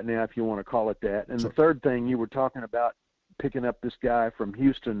success right now, if you want to call it that. And the third thing, you were talking about picking up this guy from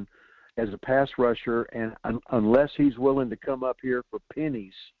Houston as a pass rusher, and unless he's willing to come up here for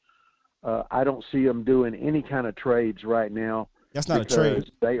pennies, I don't see them doing any kind of trades right now. That's not a trade.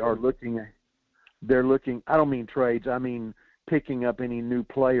 They're looking, I don't mean trades, I mean picking up any new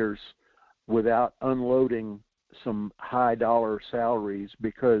players without unloading some high dollar salaries,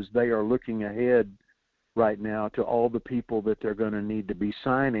 because they are looking ahead right now to all the people that they're going to need to be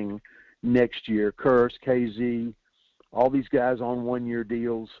signing next year. Kurse, KZ, all these guys on 1-year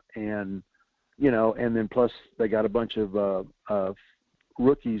deals, and then plus they got a bunch of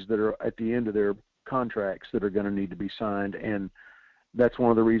rookies that are at the end of their contracts that are going to need to be signed, and that's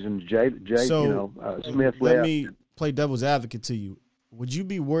one of the reasons Smith left. Let me play devil's advocate to you. Would you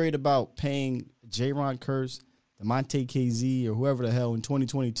be worried about paying Jaron Kurse, DeMonte KZ, or whoever the hell in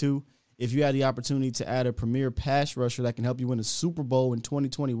 2022 if you had the opportunity to add a premier pass rusher that can help you win a Super Bowl in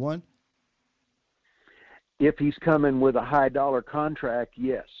 2021? If he's coming with a high dollar contract,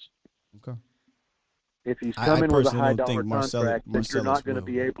 yes. Okay. If he's coming with a high dollar contract that you're not going to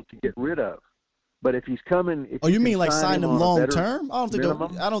be will. able to get rid of. But if he's coming, you mean like sign him long term? I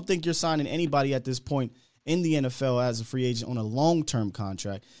don't think you're signing anybody at this point in the NFL as a free agent on a long term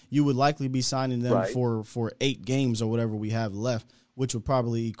contract. You would likely be signing them for 8 games or whatever we have left, which would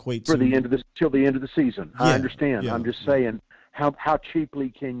probably equate to till the end of the season. Yeah, I understand. Yeah, I'm just saying, how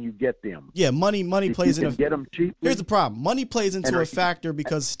cheaply can you get them? Yeah, money plays in. Get them cheaply. Here's the problem: money plays into a factor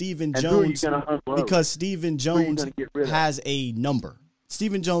because Stephen Jones has a number.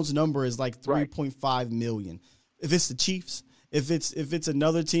 Stephen Jones' number is like $3.5 million. If it's the Chiefs, if it's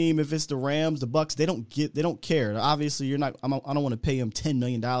another team, if it's the Rams, the Bucks, they don't care. Obviously, you're not. I don't want to pay him $10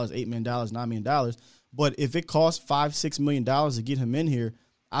 million, $8 million, $9 million. But if it costs $5-6 million to get him in here,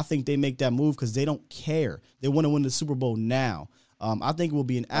 I think they make that move because they don't care. They want to win the Super Bowl now. I think it will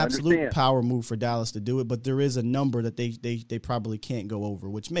be an absolute power move for Dallas to do it, but there is a number that they probably can't go over,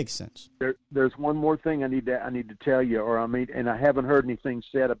 which makes sense. There's one more thing I need to tell you, and I haven't heard anything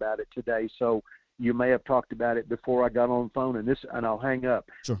said about it today, so you may have talked about it before I got on the phone, and I'll hang up.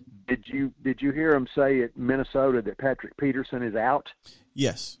 Sure. Did you hear him say at Minnesota that Patrick Peterson is out?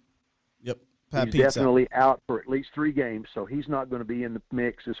 Yes. Yep. He's definitely out for at least 3 games, so he's not going to be in the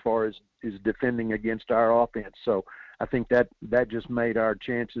mix as far as defending against our offense. So I think that just made our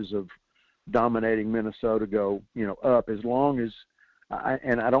chances of dominating Minnesota go up, as long as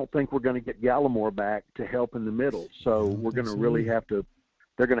and I don't think we're going to get Gallimore back to help in the middle. So we're going to really have to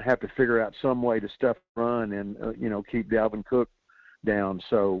 – they're going to have to figure out some way to stuff run and keep Dalvin Cook down.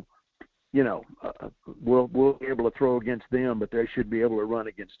 So we'll be able to throw against them, but they should be able to run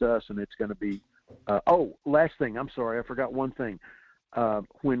against us, and it's going to be. Last thing. I'm sorry, I forgot one thing.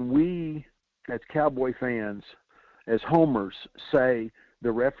 When we, as Cowboy fans, as homers, say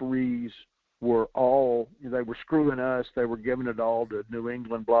the referees were they were screwing us, they were giving it all to New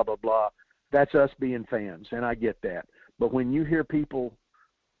England, blah blah blah. That's us being fans, and I get that. But when you hear people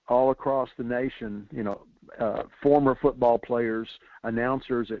all across the nation, former football players,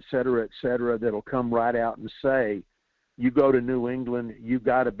 announcers, et cetera, that'll come right out and say, you go to New England, you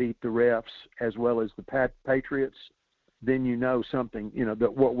got to beat the refs as well as the Patriots, then you know something,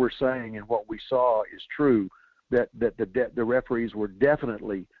 that what we're saying and what we saw is true, that the referees were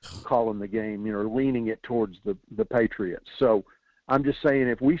definitely calling the game, leaning it towards the Patriots. So I'm just saying,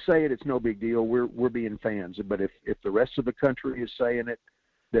 if we say it, it's no big deal. We're being fans. But if the rest of the country is saying it,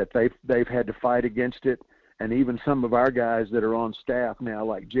 that they've had to fight against it, and even some of our guys that are on staff now,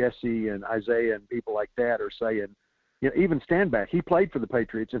 like Jesse and Isaiah and people like that, are saying, even Standback, he played for the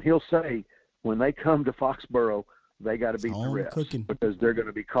Patriots, and he'll say when they come to Foxborough, they got to beat the refs because they're going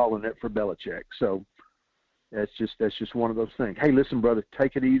to be calling it for Belichick. So that's just one of those things. Hey, listen, brother,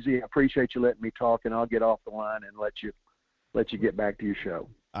 take it easy. I appreciate you letting me talk, and I'll get off the line and let you get back to your show.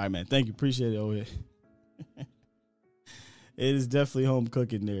 All right, man. Thank you. Appreciate it, Owen. It is definitely home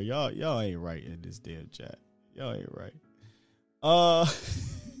cooking there. Y'all ain't right in this damn chat. Y'all ain't right.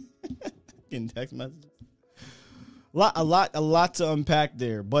 Getting text messages. A lot to unpack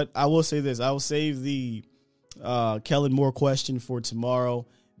there. But I will say this. I will save the Kellen Moore question for tomorrow,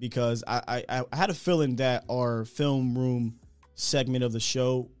 because I had a feeling that our film room segment of the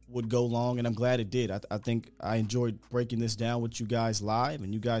show would go long, and I'm glad it did. I think I enjoyed breaking this down with you guys live,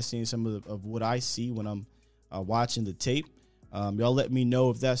 and you guys seeing some of what I see when I'm watching the tape. Y'all let me know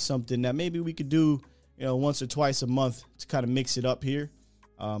if that's something that maybe we could do, once or twice a month to kind of mix it up here.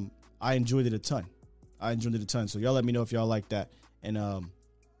 I enjoyed it a ton. So y'all let me know if y'all like that, and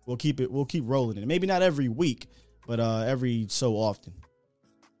we'll keep rolling it. Maybe not every week, but every so often.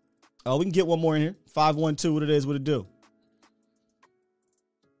 We can get one more in here. 512, what it do?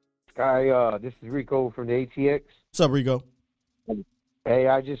 Sky, this is Rico from the ATX. What's up, Rico? Hey,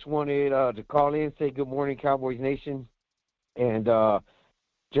 I just wanted to call in, say good morning, Cowboys Nation, and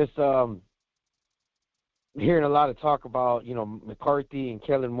just hearing a lot of talk about McCarthy and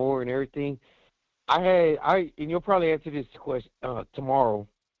Kellen Moore and everything. And you'll probably answer this question tomorrow,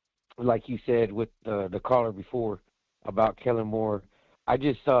 like you said with the caller before about Kellen Moore. I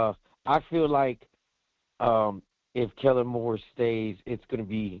feel like if Kellen Moore stays, it's going to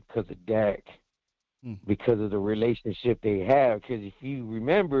be because of Dak, because of the relationship they have. Because if you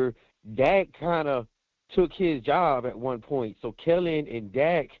remember, Dak kind of took his job at one point. So Kellen and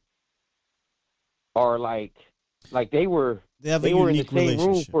Dak are like they were in the same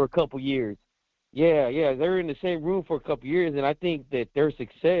room for a couple years. Yeah, they're in the same room for a couple years, and I think that their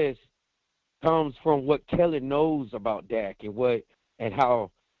success comes from what Kellen knows about Dak and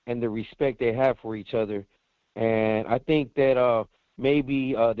how the respect they have for each other. And I think that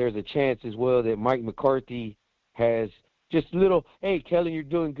maybe there's a chance as well that Mike McCarthy has just a little, hey, Kellen, you're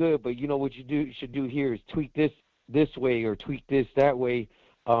doing good, but what you should do here is tweak this way or tweak this that way.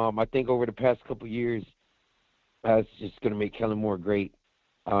 I think over the past couple of years, it's just going to make Kellen Moore great.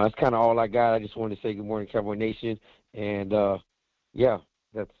 That's kind of all I got. I just wanted to say good morning, Cowboy Nation. And, have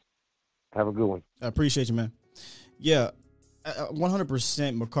a good one. I appreciate you, man. Yeah,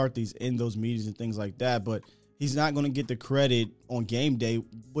 100% McCarthy's in those meetings and things like that, but he's not going to get the credit on game day,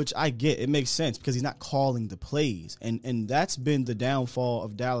 which I get. It makes sense because he's not calling the plays. And that's been the downfall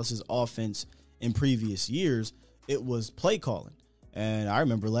of Dallas's offense in previous years. It was play calling. And I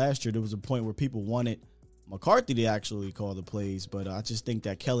remember last year there was a point where people wanted McCarthy to actually call the plays, but I just think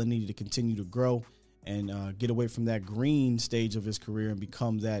that Kellen needed to continue to grow and get away from that green stage of his career and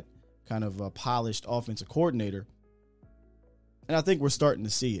become that kind of polished offensive coordinator. And I think we're starting to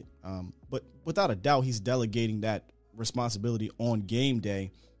see it. But without a doubt, he's delegating that responsibility on game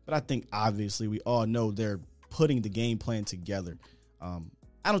day. But I think obviously we all know they're putting the game plan together. I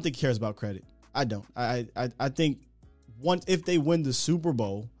don't think he cares about credit. I don't. I think if they win the Super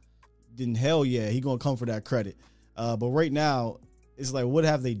Bowl, then hell yeah, he's going to come for that credit. But right now, it's like, what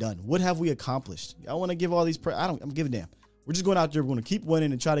have they done? What have we accomplished? I want to give all these I'm giving a damn. We're just going out there. We're going to keep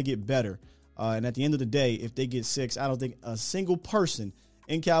winning and try to get better. And at the end of the day, if they get 6, I don't think a single person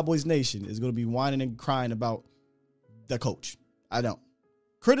in Cowboys Nation is going to be whining and crying about the coach. I don't.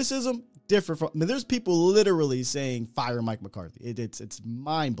 Criticism, different from. There's people literally saying fire Mike McCarthy. It's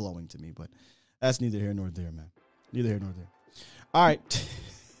mind blowing to me, but that's neither here nor there, man. Neither here nor there. All right,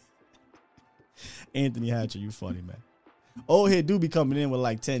 Anthony Hatcher, you funny, man. Old head do be coming in with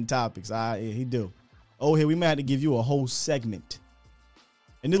like 10 topics. Yeah, he do. Old head, we might have to give you a whole segment.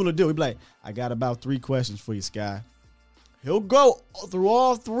 And this is what he'll do. He'll be like, I got about 3 questions for you, Sky. He'll go through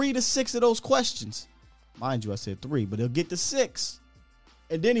all 3 to 6 of those questions. Mind you, I said 3, but he'll get to 6.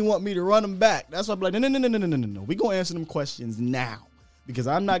 And then he want me to run them back. That's why I'm like, no. We going to answer them questions now. Because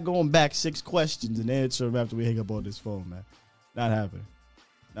I'm not going back 6 questions and answer them after we hang up on this phone, man. Not happening.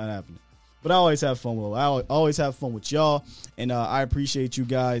 Not happening. But I always have fun with always have fun with y'all. And I appreciate you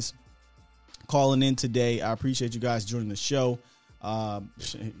guys calling in today. I appreciate you guys joining the show.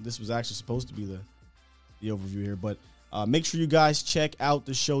 This was actually supposed to be the overview here. But make sure you guys check out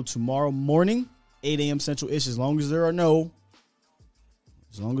the show tomorrow morning, 8 a.m. Central-ish, as long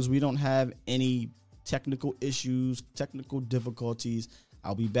as we don't have any technical issues, technical difficulties.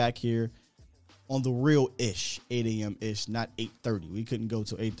 I'll be back here on the real-ish, 8 a.m.-ish, not 8:30. We couldn't go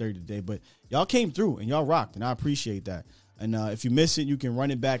till 8:30 today, but y'all came through and y'all rocked, and I appreciate that. And if you miss it, you can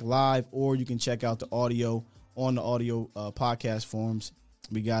run it back live, or you can check out the audio on the audio podcast forums.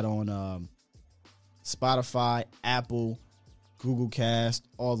 We got on Spotify, Apple, Google Cast,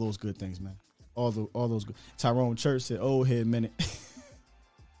 all those good things, man. All those good. Tyrone Church said, "Old head minute."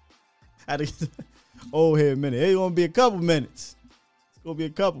 Old head minute. It's gonna be a couple minutes. It's gonna be a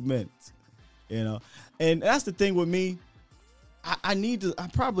couple minutes. You know, and that's the thing with me. I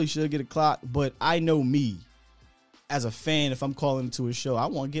probably should get a clock, but I know me as a fan. If I'm calling into a show, I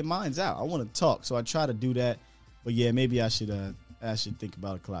want to get mines out. I want to talk, so I try to do that. But yeah, maybe I should think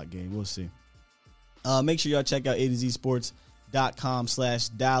about a clock game. We'll see. Make sure y'all check out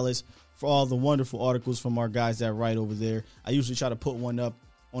AtoZSports.com/Dallas for all the wonderful articles from our guys that write over there. I usually try to put one up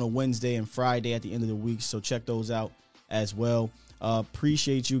on a Wednesday and Friday at the end of the week, so check those out as well.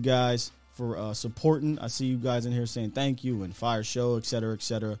 Appreciate you guys for supporting. I see you guys in here saying thank you and fire show, et cetera, et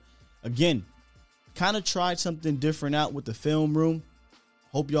cetera. Again, kind of tried something different out with the film room.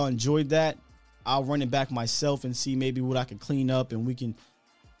 Hope y'all enjoyed that. I'll run it back myself and see maybe what I can clean up, and we can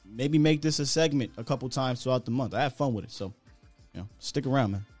maybe make this a segment a couple times throughout the month. I have fun with it, so stick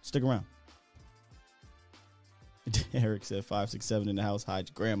around, man. Stick around. Eric said 567 in the house. Hide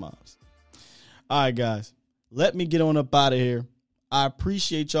your grandmas. All right, guys. Let me get on up out of here. I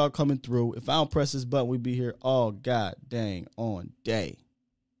appreciate y'all coming through. If I don't press this button, we'd be here all god dang on day.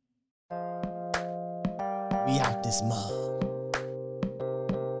 We out this mug.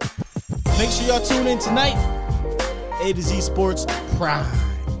 Make sure y'all tune in tonight. A to Z Sports Prime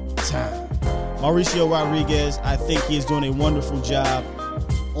Time. Mauricio Rodriguez, I think he is doing a wonderful job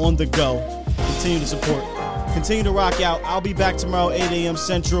on the go. Continue to support. Continue to rock out. I'll be back tomorrow, 8 a.m.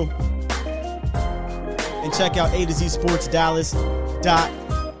 Central. And check out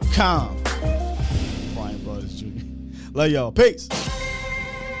AtoZSportsDallas.com. Brian Brothers Jr. Love y'all. Peace.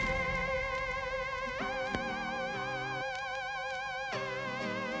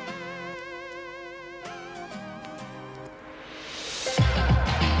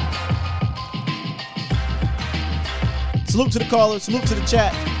 Salute to the caller. Salute to the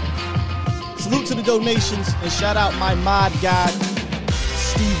chat. Salute to the donations. And shout out my mod guy,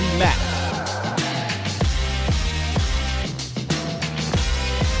 Stevie Mack.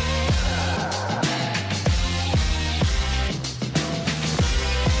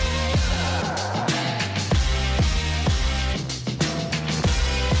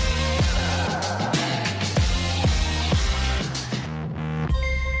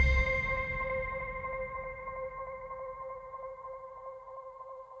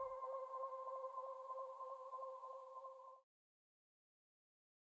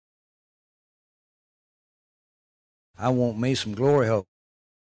 I want me some glory hole.